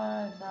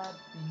 Hayaan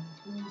nating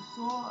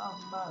puso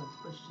ang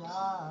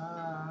magpasya.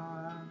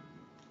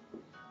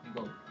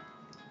 Go.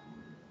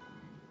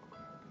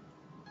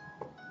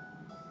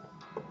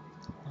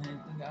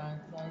 Nagtagaan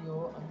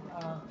sa'yo ang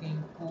aking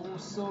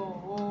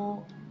puso.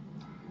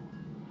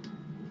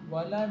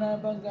 Wala na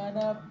bang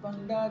ganap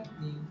ang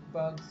dating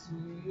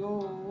pagsuyo?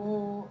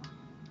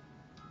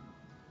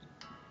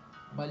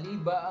 Mali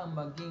ba ang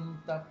maging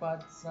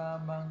tapat sa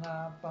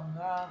mga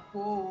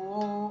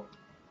pangako?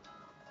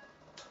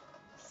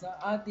 Sa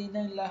atin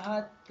ang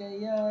lahat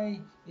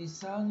kaya'y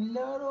isang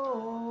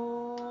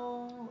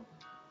laro.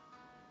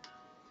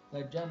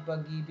 Sadyang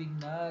pag-ibig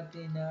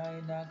natin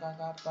ay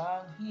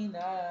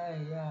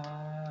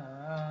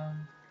nakakapanghinayang.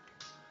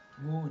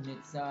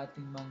 Ngunit sa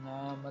ating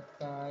mga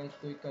mata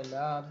ito'y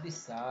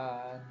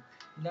kalabisan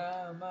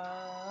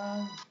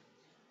lamang.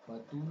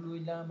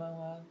 Patuloy lamang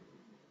ang...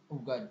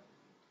 Oh God,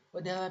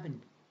 what the hell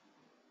happened?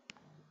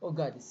 Oh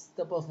God, it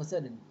stopped all of a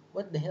sudden.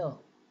 What the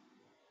hell?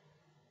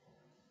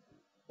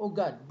 Oh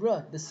God,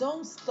 bruh, the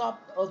song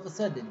stopped all of a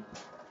sudden.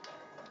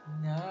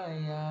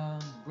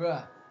 Hinayang,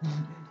 bruh.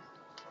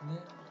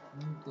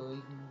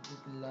 Ito'y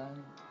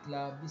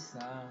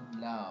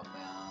labisang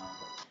lamang.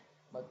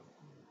 But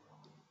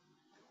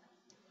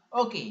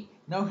okay,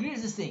 now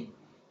here's the thing.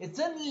 It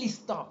suddenly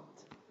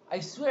stopped. I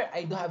swear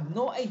I have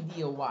no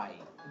idea why.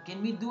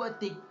 Can we do a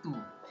take two?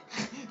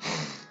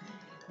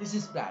 This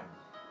is bad.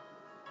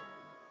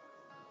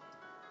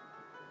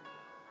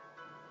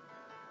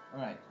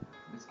 Alright,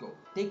 let's go.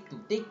 Take two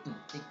on the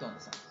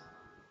sound.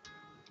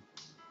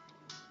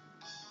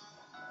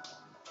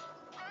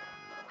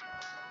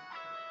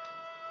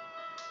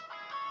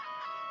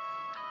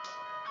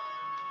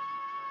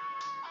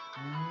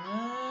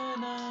 Na,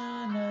 na,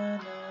 na, na,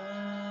 na.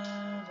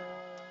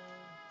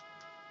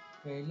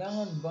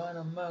 Kailangan ba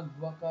na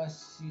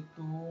magwakas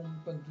itong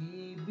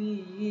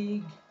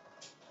pag-ibig?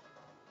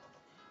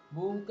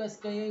 Bukas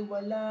kaya'y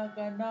wala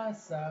ka na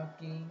sa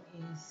aking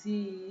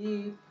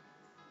isip.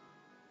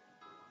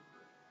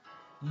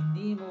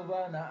 Hindi mo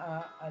ba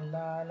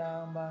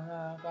naaalala ang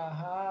mga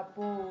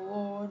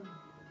kahapon?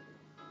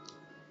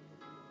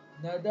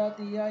 Na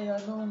dati ay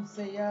anong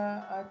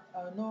saya at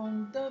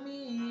anong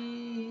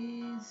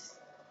tamis.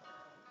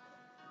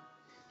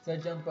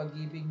 Sadyang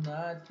pag-ibig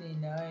natin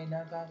ay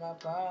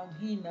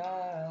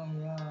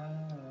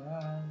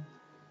nakakapanghinayang.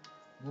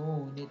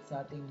 Ngunit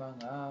sa ating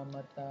mga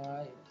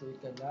mata ito'y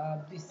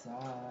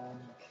kalabisan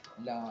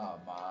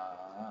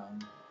lamang.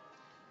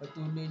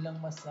 Patuloy lang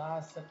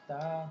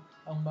masasaktan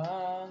ang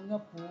mga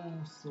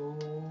puso.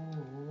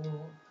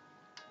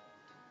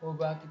 O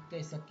bakit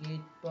kay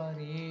sakit pa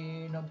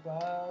rin ang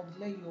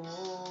paglayo?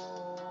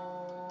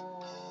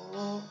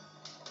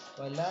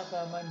 Wala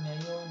ka man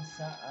ngayon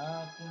sa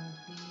aking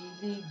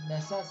piling.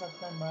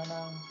 Nasasaktan man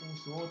ang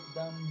puso't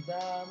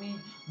damdamin.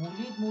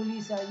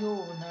 Mulit-muli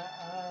sa'yo na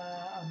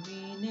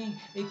aaminin,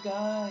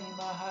 ika'y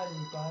mahal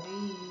pa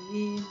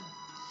rin.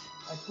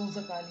 At kung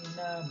sakali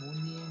na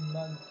muling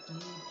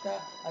magkita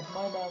at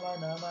madama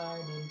na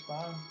mayroon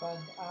pang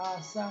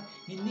pag-asa,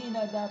 hindi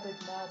na dapat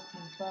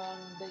natin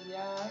pang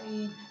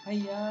dayain.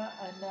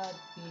 Hayaan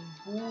natin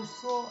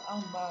puso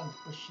ang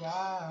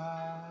magpasya.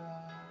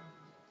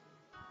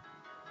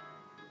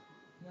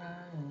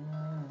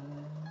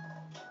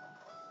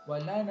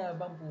 Wala na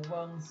bang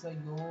puwang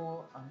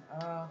sa'yo ang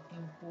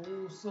aking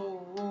puso?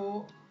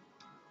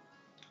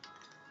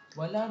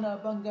 Wala na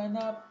bang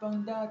ganap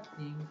ang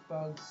dating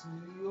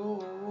pagsuyo?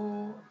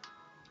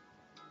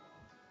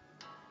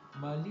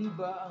 Mali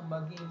ba ang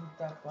maging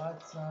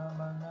tapat sa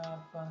mga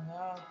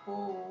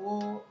pangako?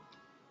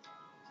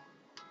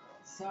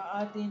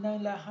 Sa atin ang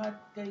lahat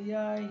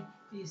kaya'y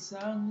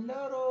isang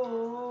laro.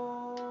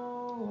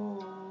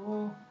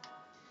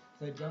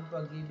 Sadyang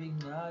pag-ibig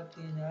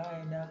natin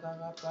ay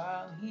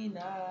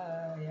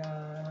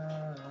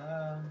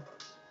nakakapanghinayang.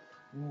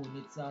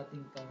 Ngunit sa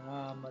ating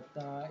mga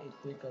mata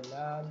ito'y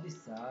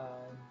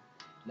kalabisan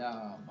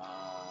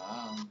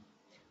lamang.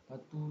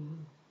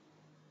 Patuloy.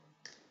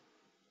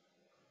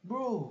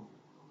 Bro,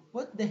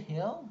 what the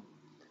hell?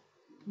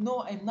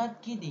 No, I'm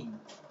not kidding.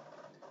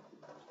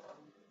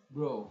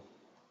 Bro,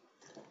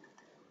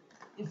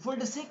 for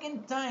the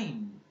second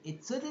time,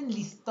 it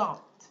suddenly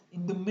stopped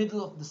in the middle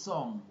of the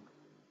song.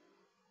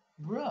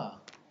 Bruh,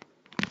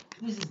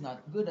 this is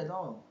not good at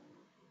all.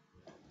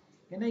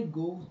 Can I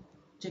go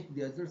check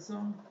the other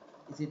song?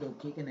 Is it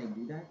okay? Can I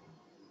do that?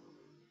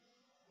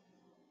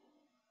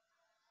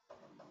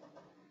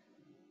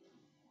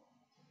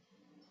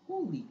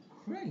 Holy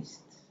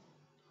Christ.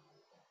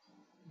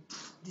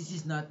 This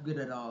is not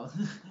good at all.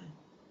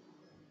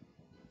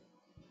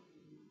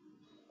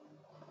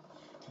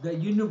 The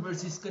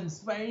universe is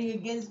conspiring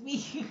against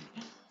me.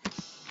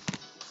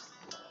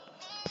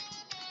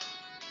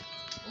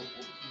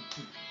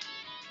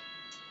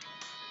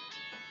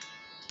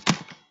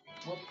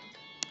 Whoop.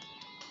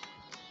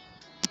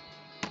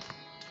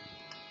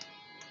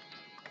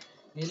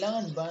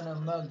 Kailangan ba na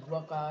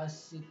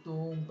magwakas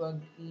itong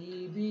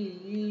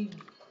pag-ibig?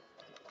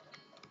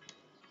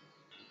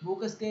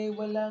 Bukas kay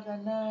wala ka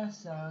na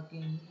sa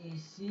aking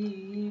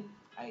isip.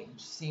 Ay,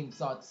 same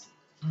thoughts.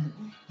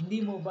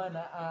 Hindi mo ba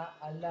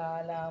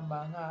naaalala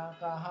mga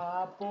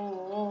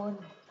kahapon?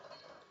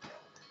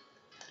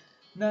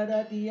 Na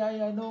dati ay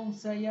anong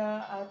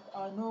saya at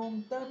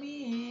anong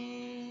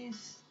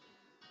tamis.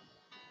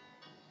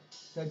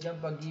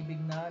 Sadyang pag-ibig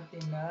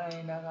natin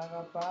ay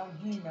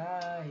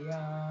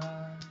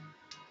nakakapanghinayang.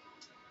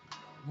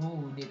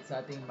 Ngunit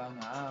sa ating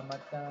mga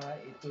mata,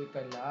 ito'y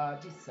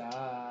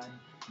kalabisan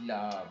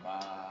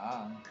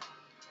lamang.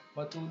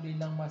 Patuloy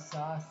lang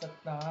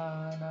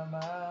masasaktan ang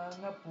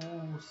mga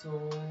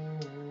puso.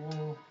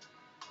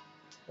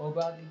 O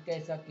bakit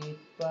kay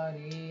sakit pa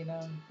rin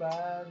ang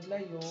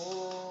paglayo?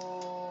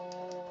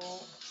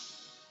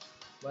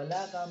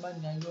 Wala ka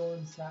man ngayon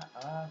sa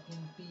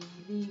aking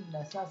piling,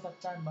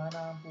 nasasaktan man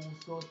ang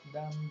puso't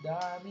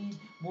damdamin.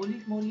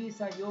 Mulit-muli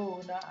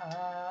sa'yo na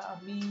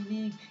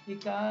aaminin,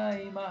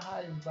 ika'y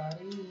mahal pa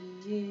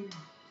rin.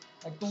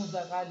 At kung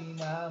sakali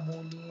na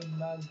muling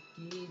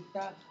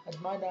magkita at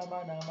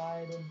madama na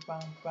mayroon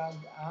pang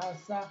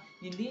pag-asa,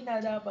 hindi na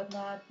dapat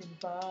natin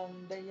pang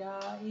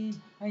dayain,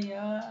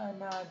 hayaan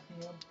natin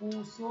ang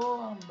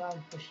puso ang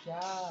magpasya.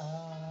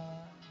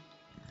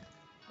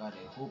 God,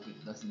 I hope it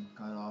doesn't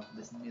cut off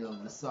this middle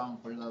of the song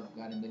for love.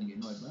 God, I'm gonna be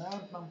annoyed.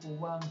 Marami pang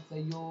puwang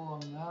sa'yo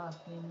ang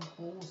aking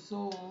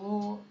puso.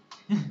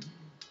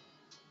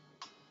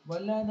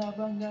 Wala na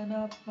bang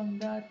ganap ang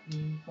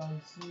dating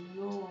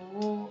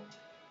pagsuyo?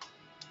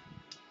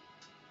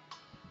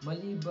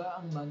 Mali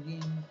ba ang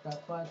maging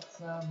tapat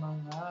sa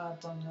mga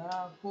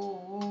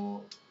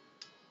pangako?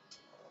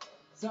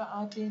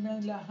 Sa atin ang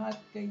lahat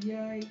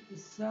kaya'y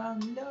isang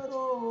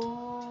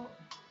laro.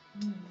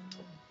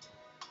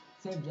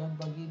 Sadyang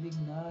pag-ibig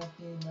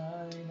natin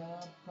ay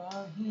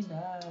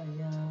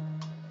napanghinayang.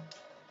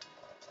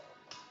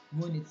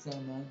 Ngunit sa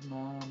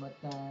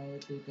nagmamatay,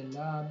 ito'y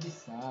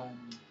kalabisan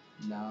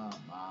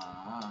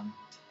lamang.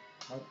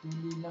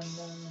 Patuloy lang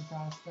ng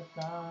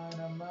sasaktan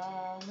ang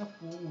mga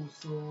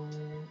puso.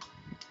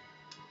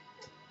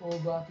 O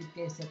bakit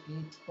kay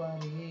sakit pa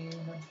rin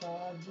ang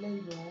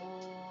paglayo?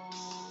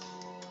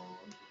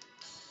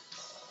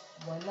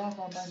 Wala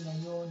ka man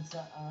ngayon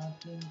sa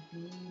aking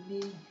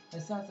piling,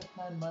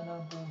 nasasaktan man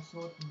ang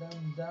puso't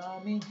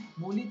damdamin.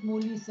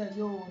 Mulit-muli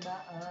sa'yo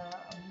na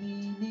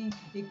aaminin,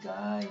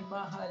 ika'y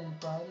mahal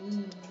pa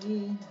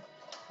rin.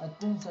 At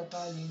kung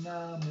sakali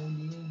na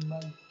muling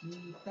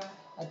magkita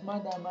at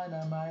madama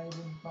na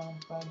mayroon pang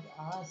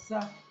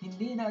pag-asa,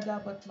 hindi na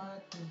dapat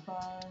natin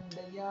pang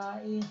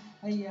dayain,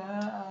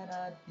 hayaan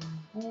natin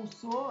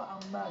puso ang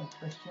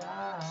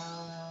magpasya.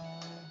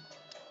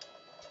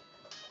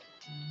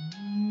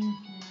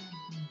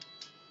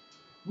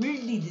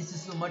 Weirdly, this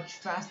is a much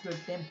faster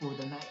tempo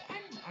than I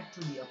am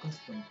actually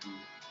accustomed to,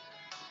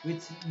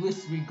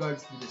 with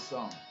regards to the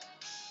song.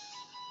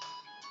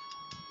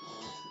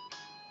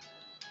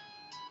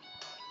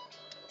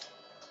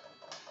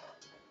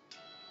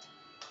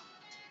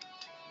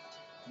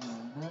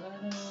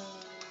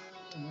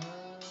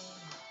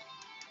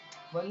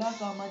 Wala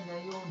ka man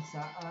ngayon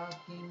sa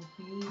aking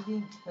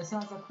piling,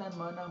 nasasaktan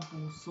man ang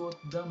puso't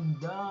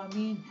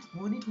damdamin.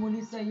 Ngunit muli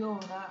sa'yo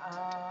na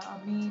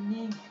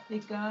aaminin,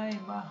 ika'y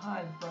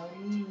mahal pa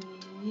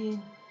rin.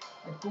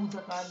 At kung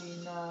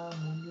sakali na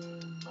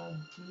muling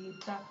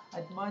magkita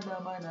at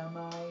madama na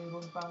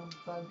mayroon pang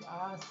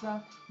pag-asa,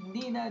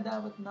 hindi na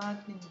dapat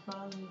natin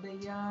pang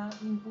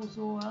dayain,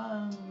 puso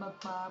ang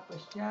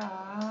magpapasya.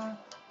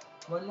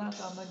 Wala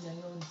ka man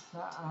ngayon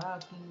sa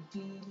aking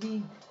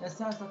piling,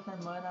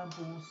 nasasaktan man ang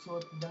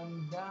puso't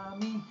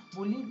damdamin.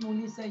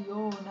 Mulit-muli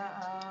sa'yo na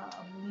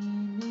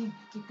aaminin,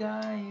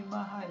 ika'y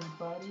mahal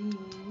pa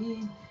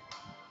rin.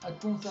 At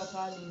kung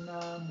sakali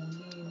na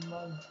muling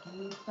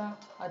magkita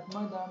at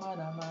madama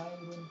na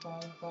mayroon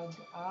pang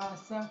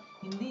pag-asa,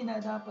 hindi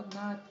na dapat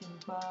natin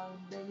pang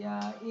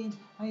dayain,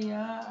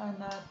 hayaan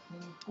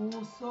natin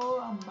puso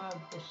ang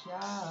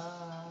magpasya.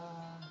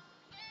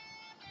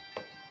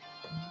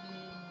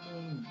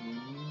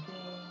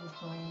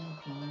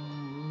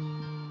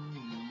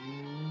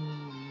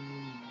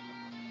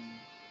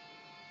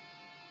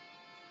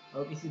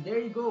 Okay, so there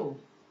you go.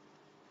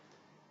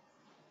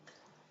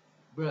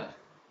 Bruh.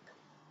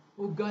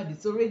 Oh God,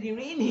 it's already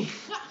raining.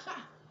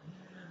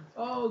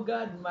 Oh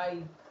God,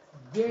 my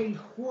very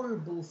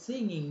horrible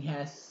singing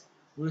has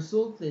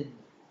resulted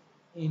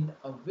in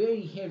a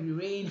very heavy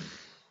rain.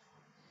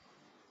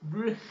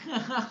 Bruh.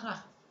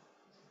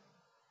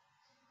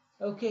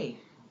 Okay.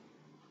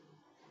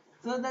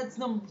 So that's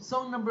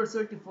song number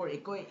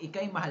 34,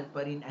 Ika'y Mahal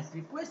Pa Rin, as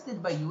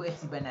requested by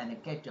UFC Banana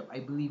Ketchup.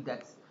 I believe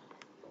that's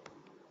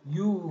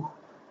you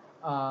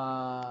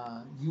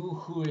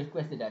who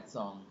requested that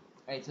song.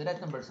 Alright, so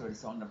that's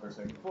song number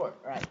 34.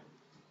 Alright.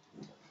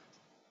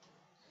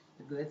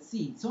 Let's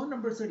see. Song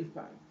number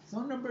 35.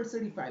 Song number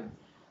 35.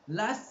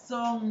 Last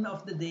song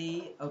of the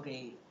day.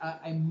 Okay,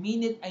 I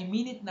mean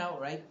it now,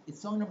 right?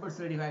 It's song number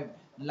 35,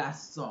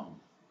 last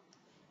song.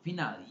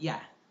 Finale,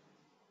 yeah.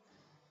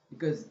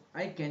 Because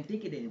I can't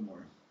take it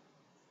anymore.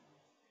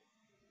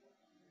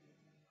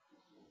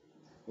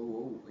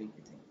 Oh, wait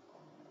a second.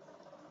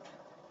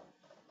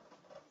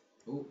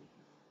 Oh.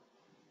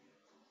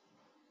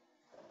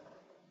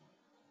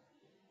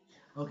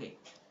 Okay,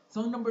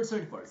 song number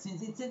 34.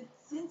 Since it's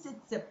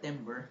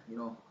September,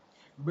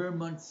 Burr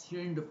months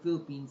here in the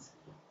Philippines,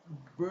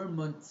 Burr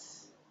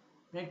months.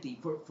 Actually,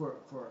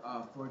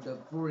 for the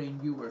foreign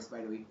viewers,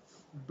 by the way,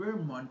 Burr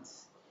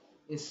months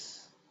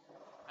is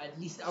at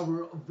least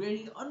our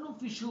very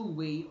unofficial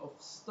way of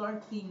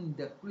starting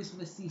the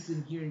Christmas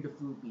season here in the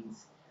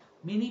Philippines.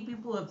 Many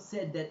people have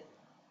said that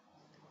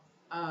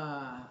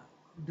uh,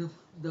 the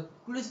the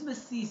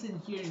Christmas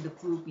season here in the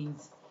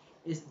Philippines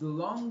is the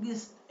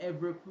longest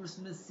ever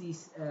Christmas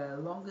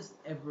season, longest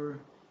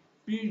ever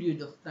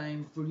period of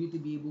time for you to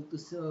be able to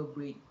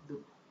celebrate the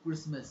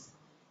Christmas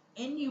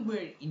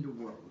anywhere in the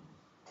world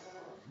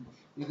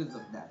because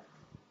of that.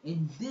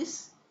 And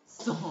this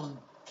song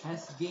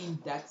has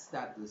gained that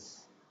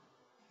status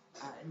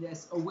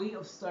as a way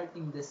of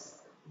starting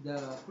the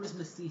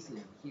Christmas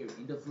season here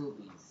in the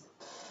Philippines.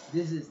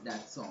 This is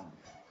that song.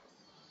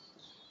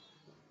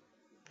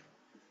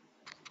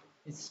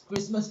 It's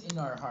Christmas in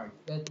Our Heart.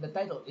 The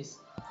title is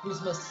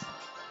Christmas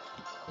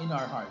in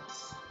Our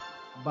Hearts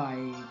by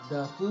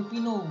the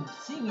Filipino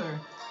singer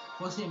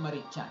Jose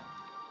Marichan.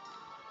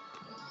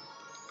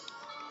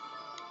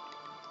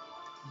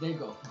 There you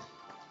go.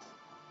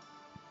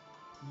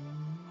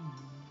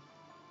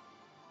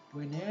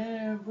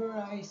 Whenever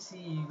I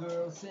see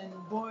girls and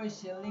boys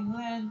selling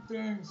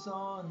lanterns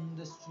on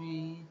the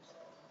street,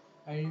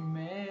 I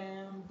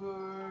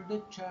remember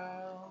the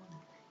child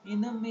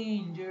in a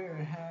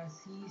manger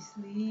as he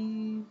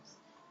sleeps.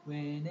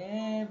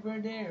 Whenever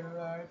there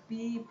are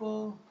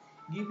people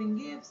giving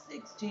gifts,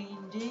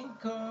 exchanging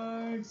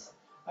cards,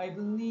 I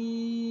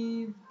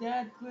believe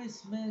that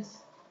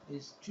Christmas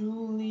is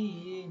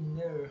truly in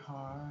their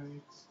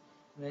hearts.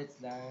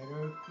 Let's light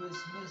our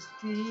Christmas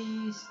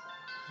trees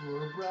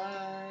for a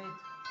bright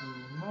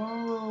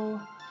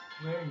tomorrow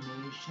where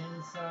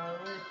nations are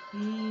at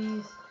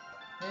peace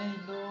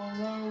and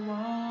all are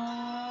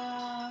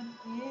one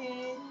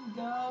in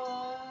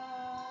God.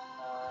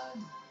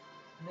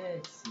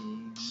 Let's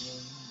sing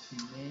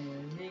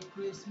Merry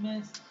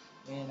Christmas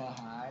and a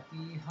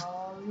happy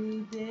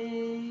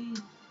holiday.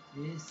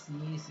 This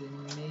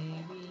season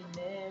may we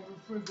never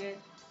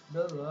forget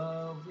the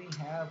love we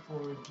have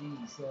for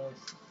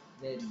Jesus.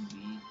 Let him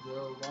be the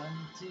one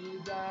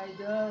to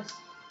guide us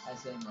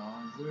as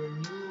another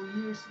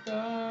new year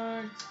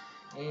starts.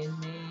 And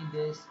may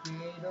the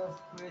spirit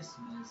of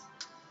Christmas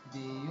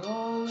be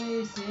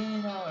always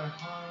in our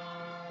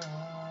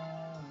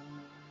hearts.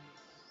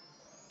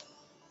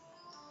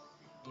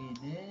 In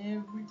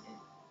every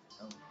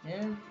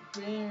every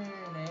prayer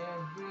and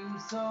every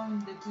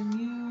song, the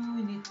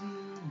community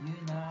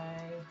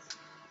unites,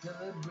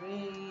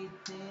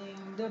 celebrating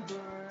the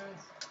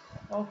birth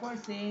of our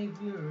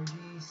Savior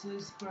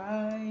Jesus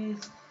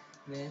Christ.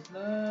 Let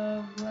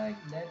love like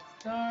that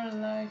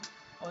starlight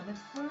on that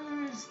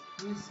first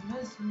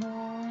Christmas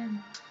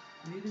morn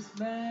lead us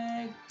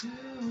back to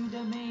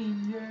the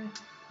manger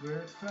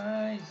where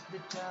Christ the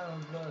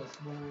child was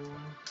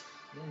born.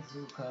 Yes,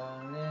 so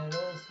come, let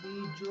us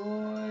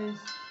rejoice.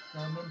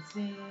 Come and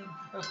sing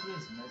a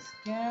Christmas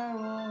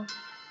carol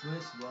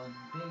with one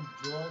big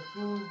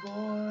joyful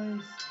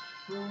voice.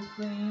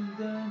 Proclaim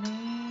the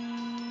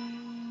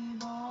name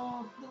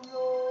of the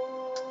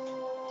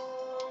Lord.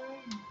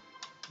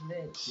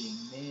 Let's sing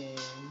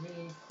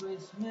Merry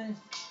Christmas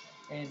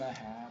and a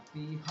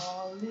happy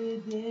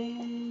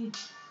holiday.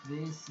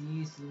 This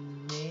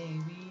season may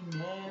we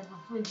never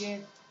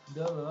forget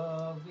the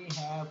love we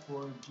have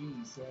for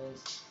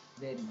Jesus.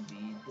 Let him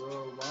be the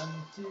one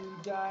to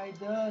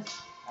guide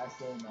us as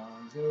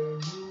another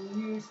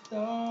new year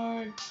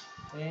start.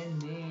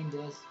 And may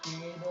the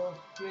spirit of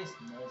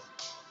Christmas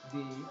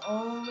be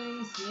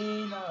always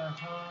in our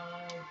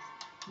hearts.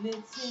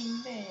 Let's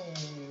sing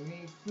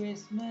Merry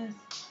Christmas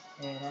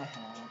and a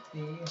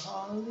happy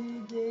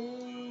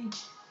holiday.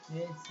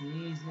 This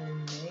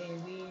season may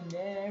we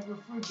never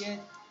forget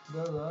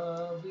the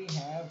love we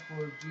have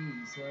for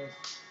Jesus.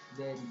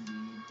 Let him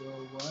be the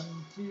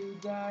one to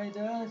guide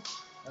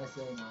us as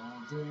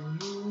another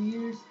new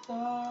year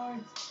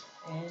starts.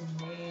 And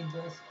may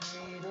the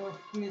spirit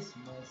of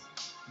Christmas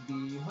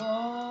be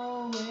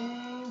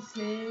always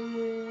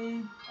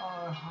in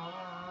our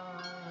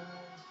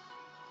hearts.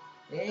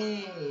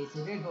 Hey,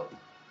 so there you go.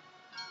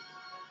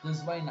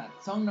 Because why not?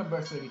 Song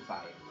number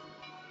 35.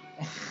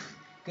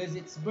 Because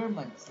it's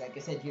Burmans, like I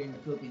said here in the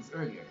Philippines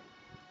earlier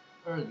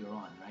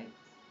on, right?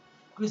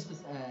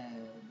 Christmas,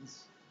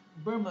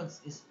 Burmans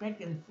is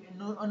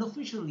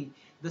unofficially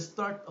the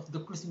start of the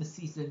Christmas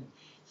season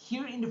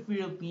here in the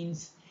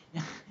Philippines.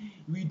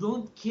 We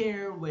don't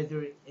care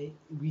whether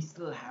we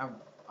still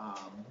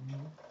um,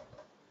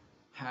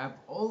 have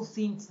All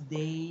Saints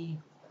Day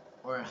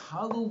or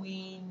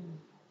Halloween,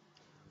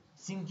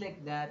 things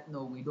like that.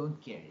 No, we don't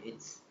care.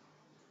 It's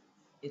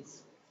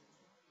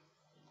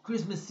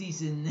Christmas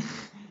season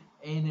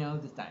and all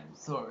the time.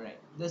 So right,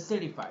 that's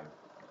 35.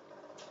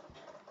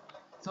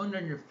 Song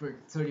number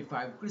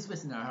 35,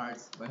 Christmas in Our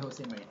Hearts by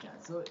Jose Marichan.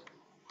 So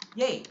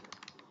yay!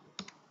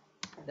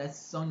 That's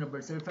song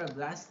number 35,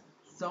 last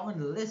song on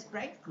the list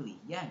practically.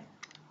 Yeah.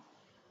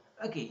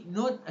 Okay,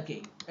 note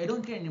okay, I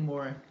don't care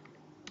anymore.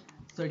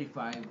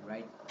 35,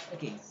 right?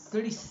 Okay,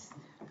 30.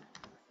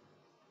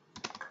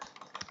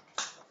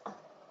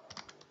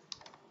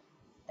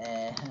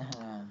 Uh,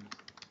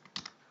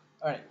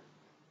 Alright.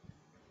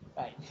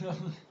 Right.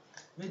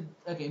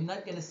 Okay, I'm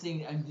not gonna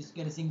sing. I'm just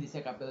gonna sing this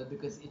a cappella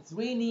because it's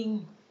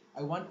raining.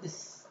 I want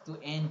this to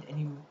end,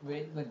 and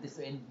want this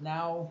to end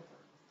now.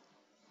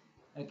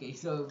 Okay,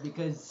 so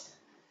because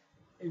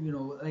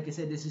like I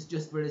said, this is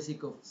just for the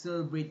sake of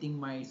celebrating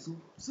my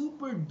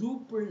super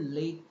duper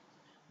late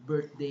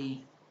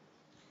birthday,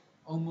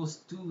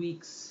 almost 2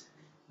 weeks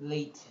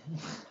late.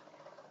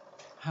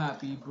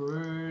 Happy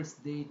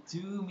birthday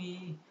to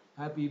me.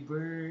 Happy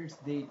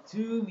birthday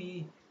to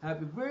me.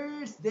 Happy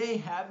birthday,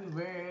 happy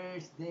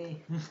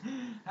birthday.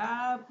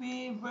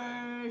 Happy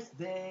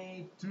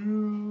birthday to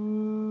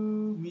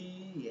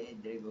me. Yeah,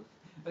 there you go.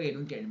 Okay,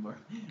 don't care anymore.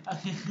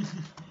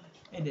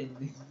 And then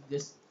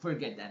just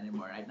forget that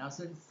anymore right now.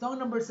 So song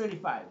number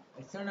 35.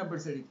 Song number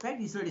 30. Fact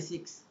is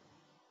 36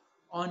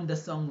 on the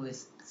song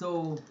list.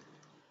 So,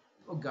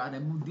 oh god,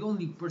 I'm the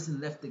only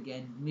person left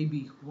again.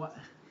 Maybe what?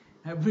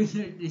 Happy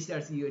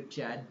birthday, you,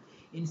 Chad.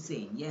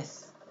 Insane.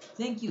 Yes.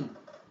 Thank you.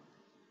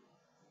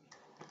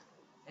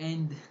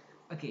 And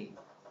okay,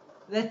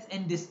 let's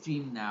end this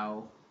stream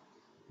now.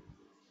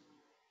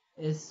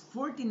 It's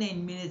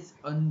 49 minutes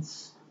on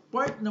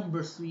part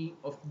number 3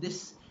 of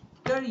this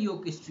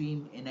karaoke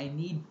stream, and I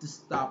need to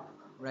stop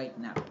right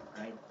now.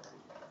 Right?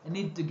 I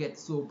need to get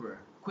sober.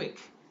 Quick.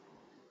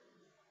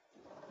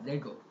 There you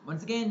go.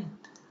 Once again,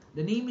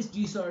 the name is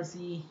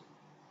GSRC.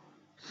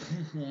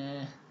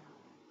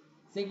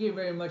 Thank you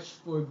very much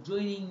for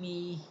joining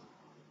me,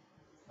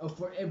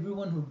 for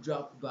everyone who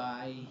dropped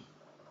by,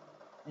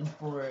 and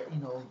for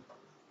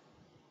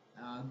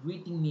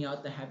greeting me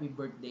out a happy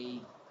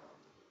birthday.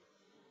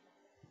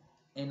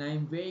 And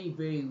I'm very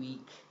very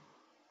weak.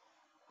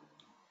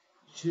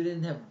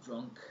 Shouldn't have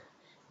drunk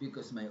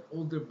because my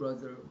older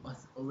brother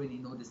has already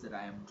noticed that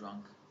I am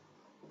drunk.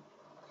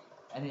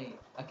 And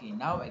okay,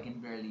 now I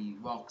can barely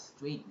walk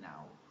straight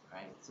now,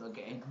 right? So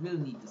okay, I will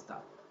need to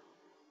stop.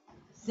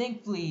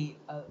 Thankfully,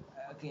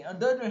 okay. On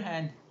the other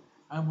hand,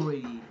 I'm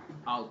already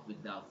out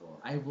with the alcohol.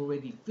 I've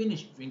already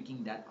finished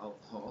drinking that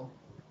alcohol,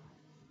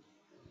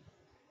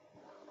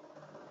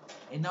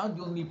 and now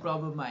the only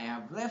problem I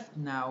have left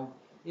now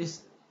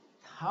is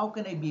how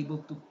can I be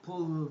able to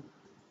pull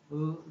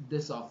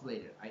this off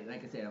later.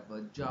 Like I said, I have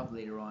a job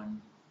later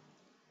on.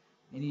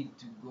 I need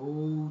to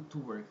go to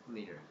work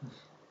later.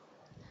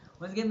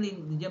 Once again, ladies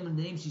and gentlemen,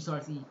 the name is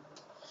Sarsi.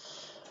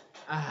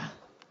 Ah,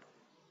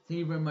 thank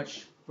you very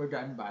much for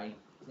dropping by.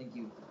 Thank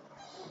you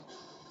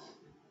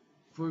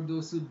for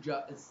those who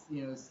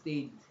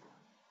stayed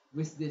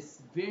with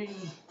this very,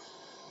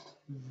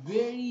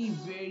 very,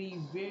 very,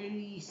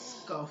 very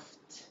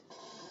scuffed,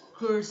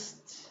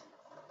 cursed,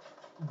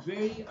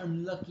 very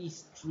unlucky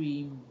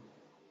stream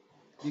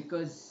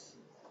because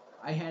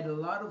I had a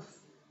lot of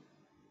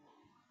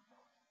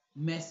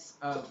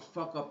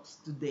fuck ups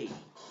today.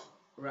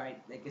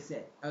 Right, like I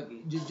said,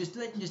 okay, just to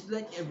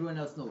let everyone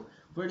else know,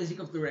 for the sake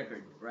of the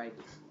record, right?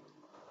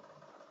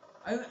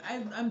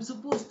 I'm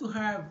supposed to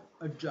have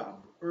a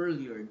job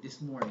earlier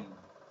this morning,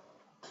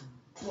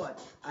 but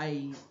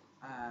I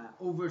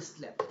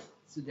overslept,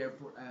 so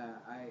therefore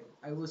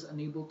I was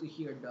unable to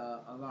hear the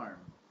alarm,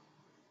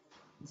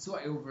 so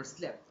I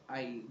overslept.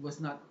 I was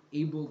not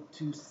able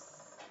to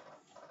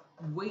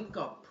wake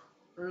up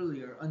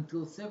earlier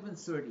until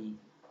 7:30,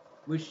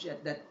 which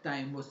at that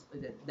time was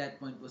at that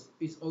point was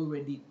is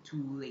already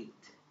too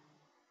late,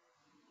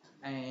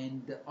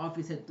 and the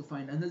office had to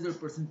find another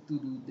person to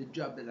do the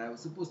job that I was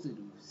supposed to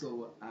do.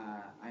 So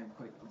I'm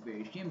quite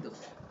very ashamed of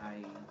that.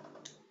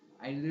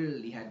 I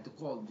literally had to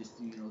call just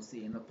to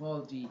say an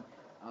apology.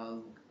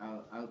 I'll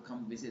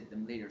come visit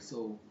them later.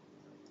 So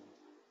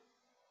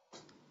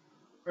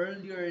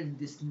earlier in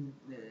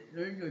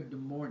earlier in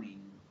the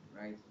morning,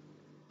 right?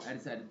 I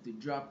decided to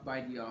drop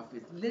by the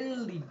office.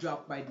 Literally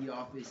drop by the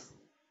office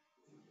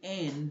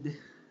and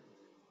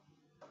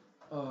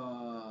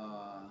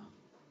uh,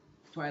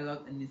 file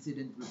out an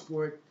incident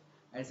report.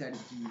 I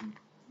decided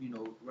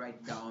to,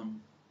 write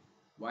down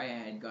why I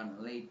had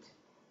gone late.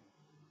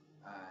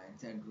 I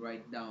decided to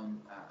write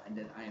down and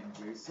that I am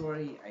very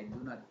sorry. I do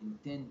not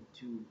intend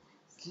to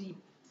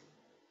sleep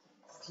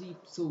sleep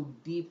so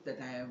deep that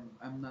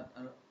I'm not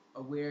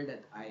aware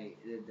that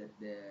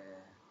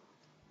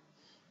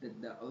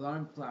the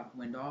alarm clock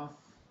went off,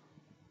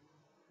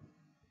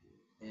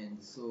 and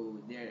so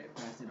there I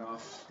passed it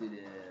off to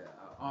the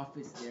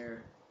office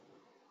there.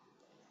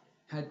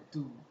 Had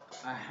to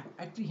I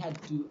actually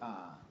had to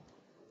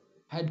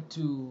had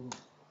to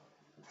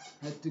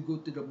go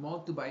to the mall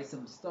to buy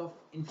some stuff.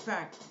 In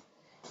fact,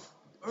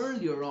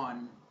 earlier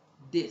on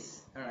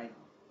this, all right,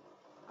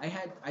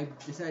 I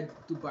decided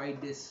to buy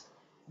this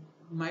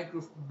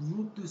micro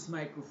Bluetooth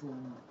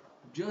microphone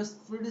just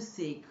for the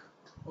sake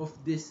of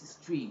this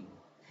stream,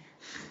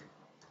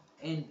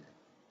 and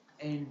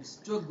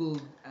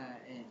struggled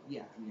and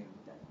yeah,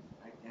 that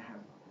I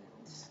have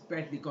this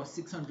practically cost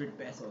 600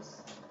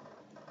 pesos,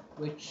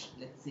 which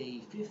let's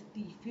say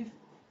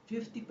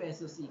 50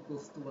 pesos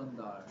equals to $1.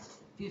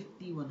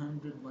 50,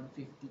 100,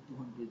 150,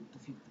 200,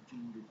 250,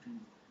 300,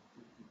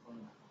 350,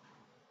 400,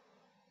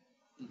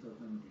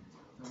 500,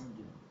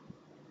 500,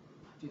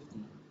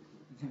 50,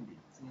 600,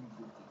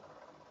 650.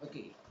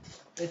 Okay.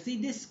 let's say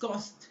this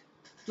cost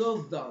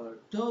 $12,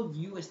 12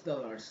 US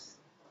dollars,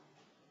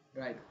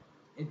 right?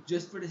 And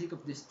just for the sake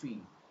of this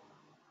stream,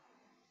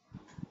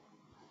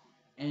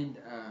 and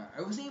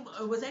I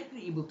was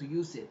actually able to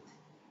use it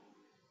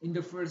in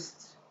the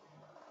first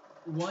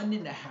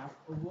 1.5,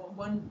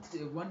 1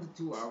 to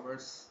 2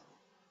 hours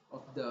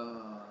of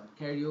the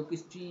karaoke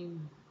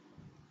stream.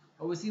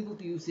 I was able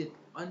to use it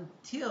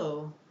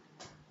until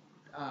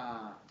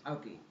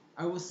okay.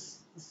 I was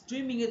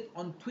streaming it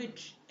on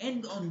Twitch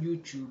and on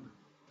YouTube,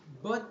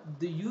 but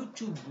the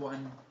YouTube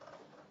one,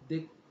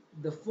 the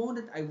the phone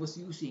that I was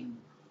using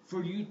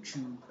for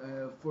YouTube,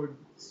 for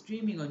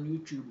streaming on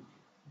YouTube,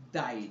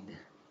 died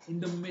in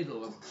the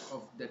middle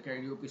of the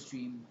karaoke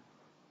stream.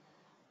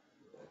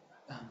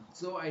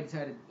 So I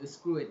decided,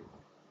 screw it.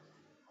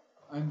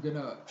 I'm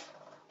gonna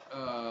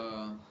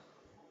uh,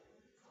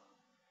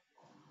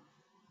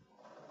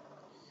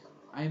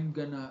 I'm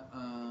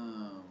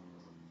gonna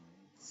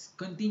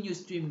continue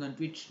streaming on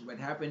Twitch. What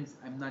happens?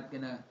 I'm not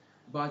gonna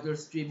bother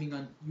streaming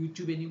on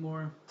YouTube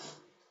anymore.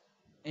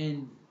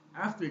 And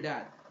after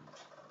that,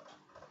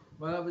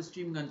 while I was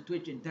streaming on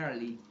Twitch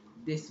entirely,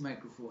 this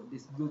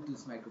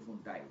Bluetooth microphone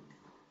died.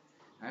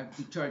 I have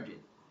to charge it.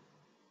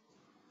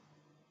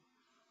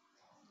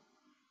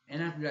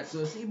 And after that, so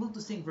I was able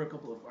to sing for a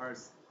couple of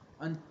hours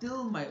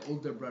until my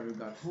older brother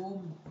got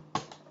home.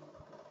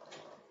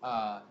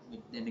 But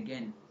then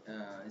again,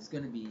 it's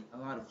gonna be a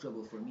lot of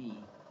trouble for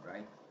me,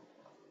 right?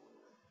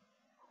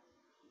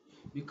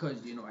 Because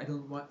I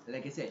don't want,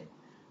 like I said,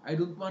 I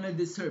don't want to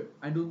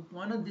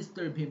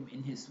disturb him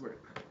in his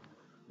work,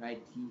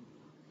 right?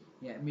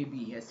 Yeah, maybe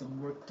he has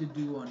some work to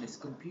do on his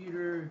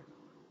computer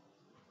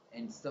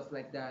and stuff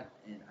like that,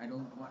 and I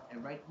don't want,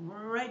 and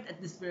right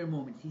at this very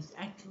moment he's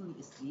actually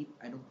asleep.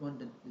 I don't want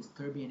to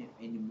disturb him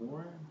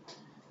anymore,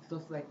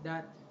 stuff like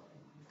that.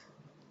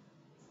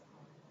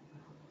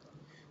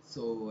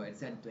 So I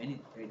decided to end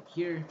it right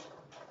here.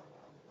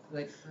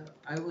 Like,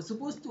 I was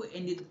supposed to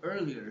end it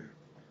earlier,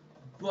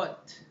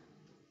 but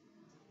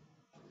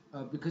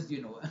because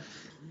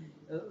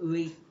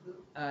late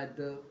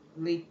the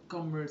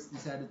latecomers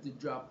decided to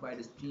drop by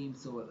the stream,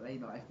 so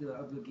I feel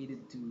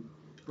obligated to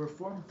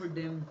perform for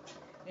them.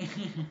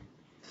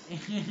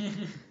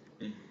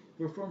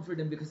 Perform for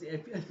them because I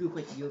feel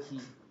quite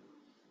guilty.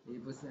 I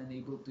was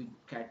unable to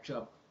catch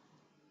up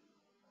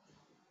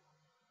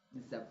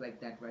and stuff like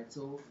that, right?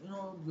 So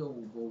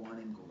go on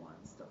and go on,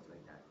 stuff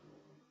like that.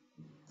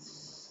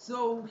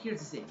 So here's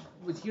the thing.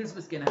 Here's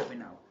what's gonna happen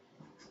now.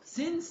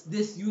 Since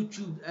this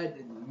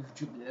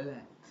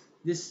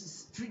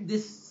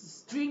this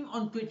stream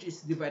on Twitch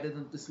is divided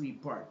into 3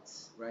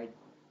 parts, right?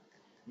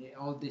 They're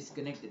all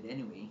disconnected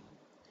anyway.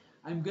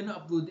 I'm gonna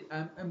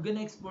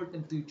export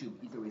them to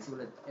YouTube either way, so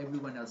that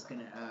everyone else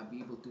can be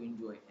able to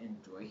enjoy,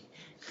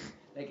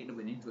 like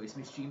anyone enjoys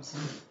my streams.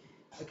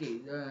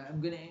 Okay, I'm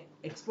gonna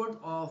export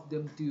all of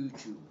them to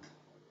YouTube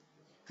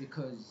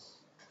because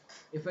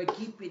if I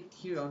keep it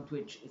here on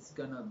Twitch, it's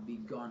gonna be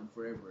gone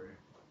forever.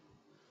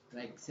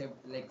 Like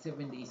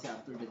 7 days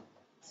after the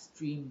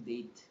stream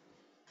date,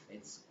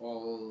 it's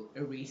all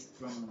erased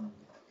from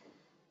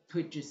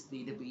Twitch's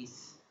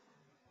database,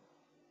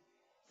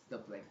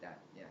 stuff like that.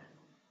 Yeah,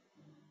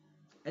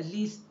 at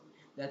least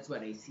that's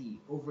what I see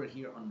over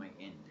here on my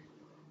end.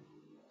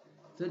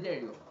 So there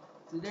you go.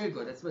 So there you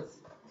go. That's what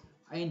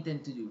I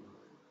intend to do.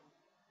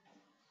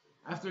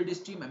 After this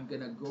stream, I'm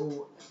gonna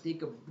go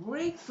take a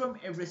break from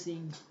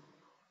everything.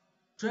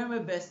 Try my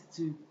best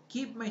to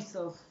keep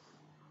myself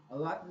a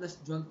lot less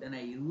drunk than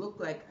I look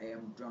like I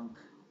am drunk.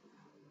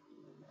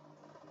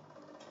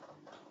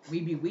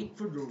 Maybe wait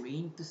for the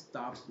rain to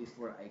stop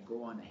before I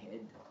go on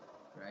ahead,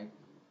 right?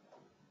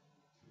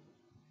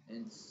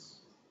 And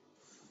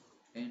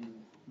and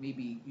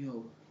maybe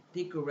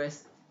take a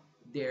rest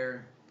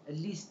there, at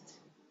least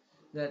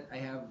that I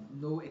have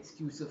no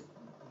excuse of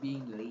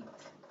being late,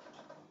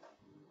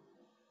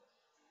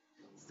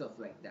 stuff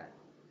like that.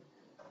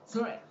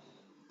 So right,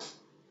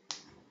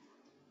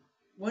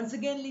 once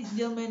again, ladies and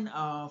gentlemen,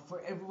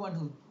 for everyone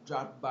who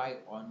dropped by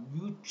on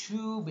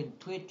YouTube and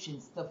Twitch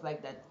and stuff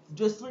like that,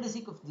 just for the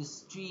sake of this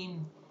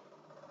stream,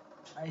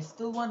 I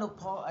still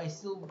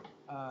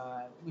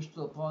wish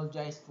to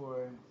apologize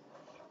for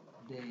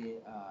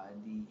the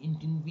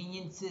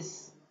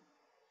inconveniences.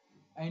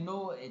 I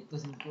know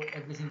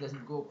everything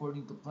doesn't go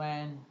according to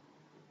plan,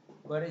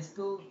 but I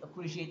still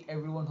appreciate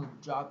everyone who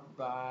dropped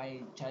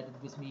by,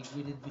 chatted with me,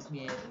 greeted with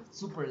me a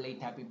super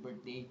late happy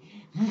birthday,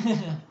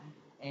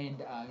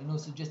 and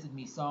suggested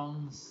me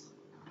songs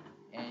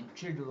and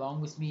cheered along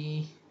with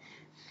me.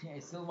 I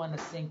still want to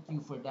thank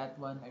you for that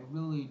one. I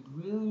really,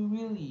 really,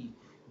 really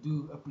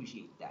do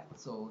appreciate that.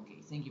 So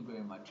okay, thank you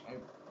very much.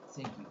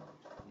 Thank you,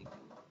 thank you.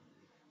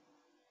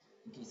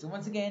 Okay, so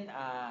once again,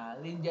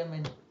 ladies and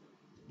gentlemen,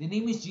 the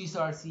name is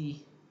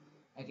GSRC.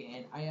 Okay,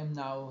 and I am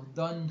now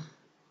done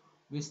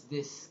with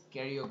this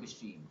karaoke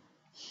stream.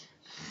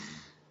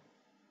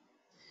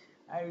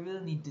 I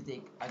really need to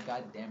take a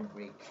goddamn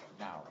break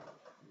now.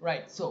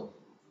 Right, so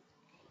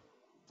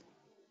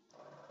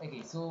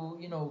Okay, so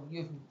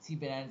you see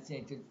Banana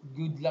said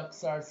good luck,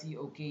 Sarsi.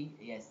 Okay,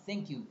 yes,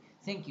 thank you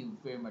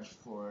very much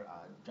for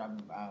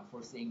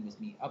for staying with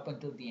me up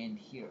until the end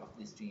here of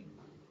this stream.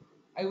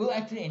 I will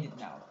actually end it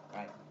now,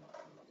 right?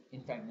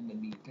 In fact, I'm gonna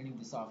be turning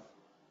this off.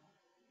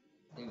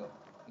 There you go.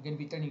 I'm gonna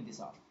be turning this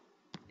off.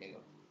 There you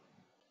go.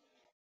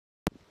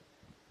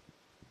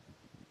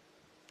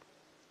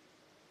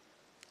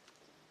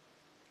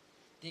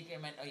 Take care,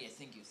 man. Oh yes,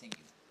 thank you, thank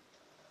you.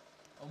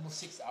 Almost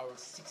 6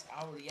 hours. 6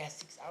 hours. Yeah,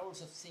 6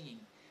 hours of singing.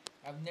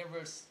 I've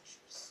never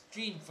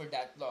streamed for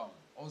that long.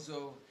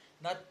 Also,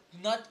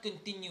 not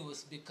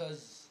continuous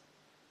because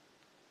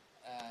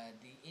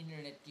the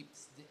internet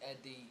keeps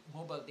the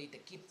mobile data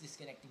keeps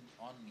disconnecting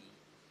on me,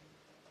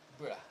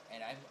 bruh.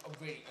 And I'm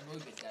very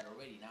annoyed with that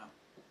already now.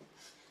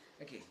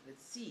 Okay,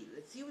 let's see.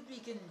 Let's see what we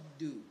can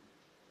do.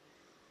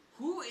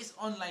 Who is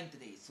online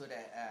today? So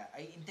that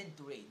I intend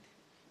to raid,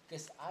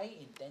 because I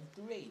intend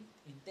to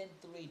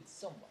raid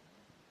someone.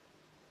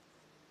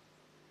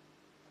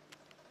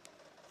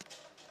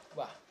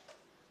 Wow.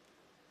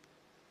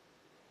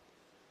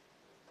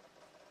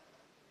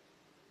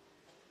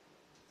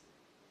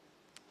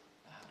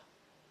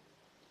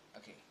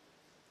 Okay.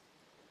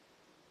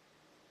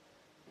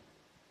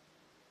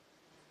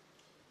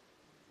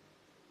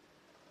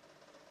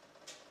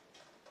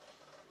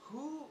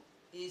 Who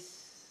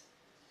is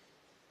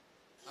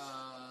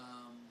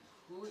um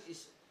who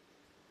is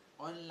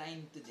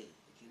online today?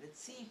 Okay, let's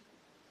see.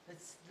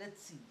 Let's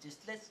see.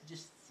 Let's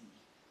just see.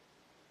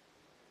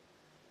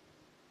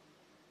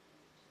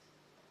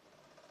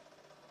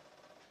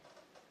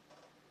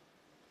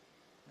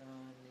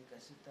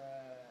 Nikasuta,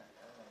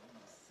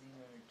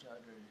 singer,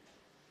 charter.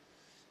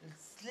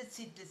 Let's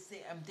see. Let's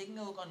see. I'm taking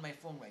a look on my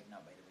phone right now.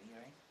 By the way,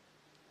 right?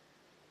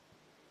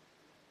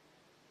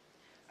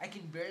 I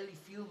can barely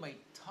feel my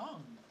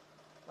tongue.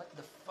 What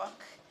the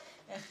fuck?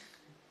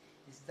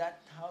 Is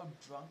that how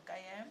drunk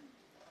I am?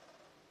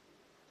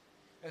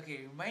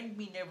 Okay, remind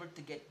me never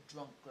to get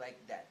drunk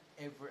like that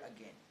ever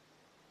again.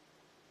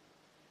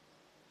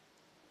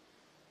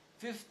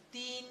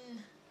 15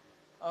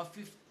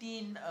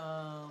 15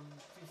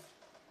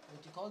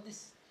 what do you call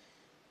this,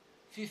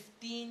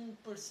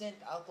 15%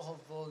 alcohol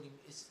volume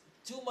is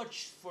too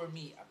much for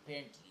me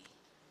apparently.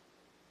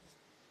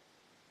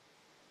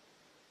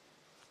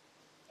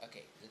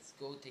 Okay, let's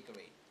go take a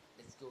raid.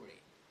 Let's go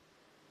raid.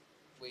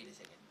 Wait a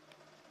second.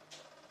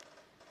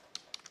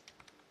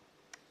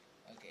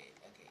 Okay,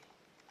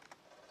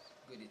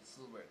 good, it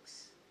still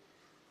works.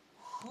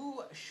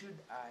 Who should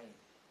I?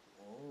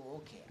 Oh,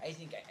 okay, I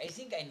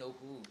think I know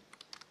who.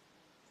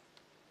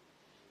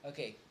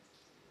 Okay,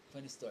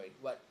 funny story.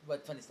 What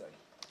funny story?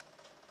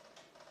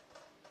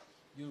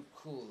 You're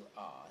cool.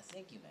 Ah,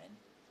 thank you, man.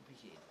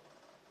 Appreciate it.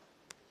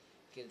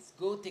 Okay, let's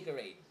go take a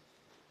raid.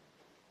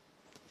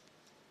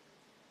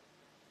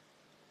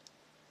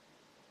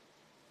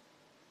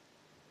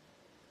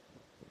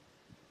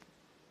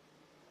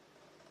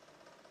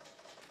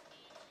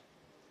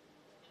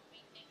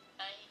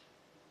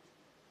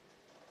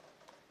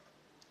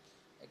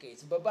 Okay,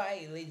 so bye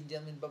bye, ladies and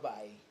gentlemen. Bye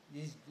bye.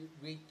 Just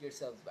greet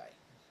yourselves. Bye.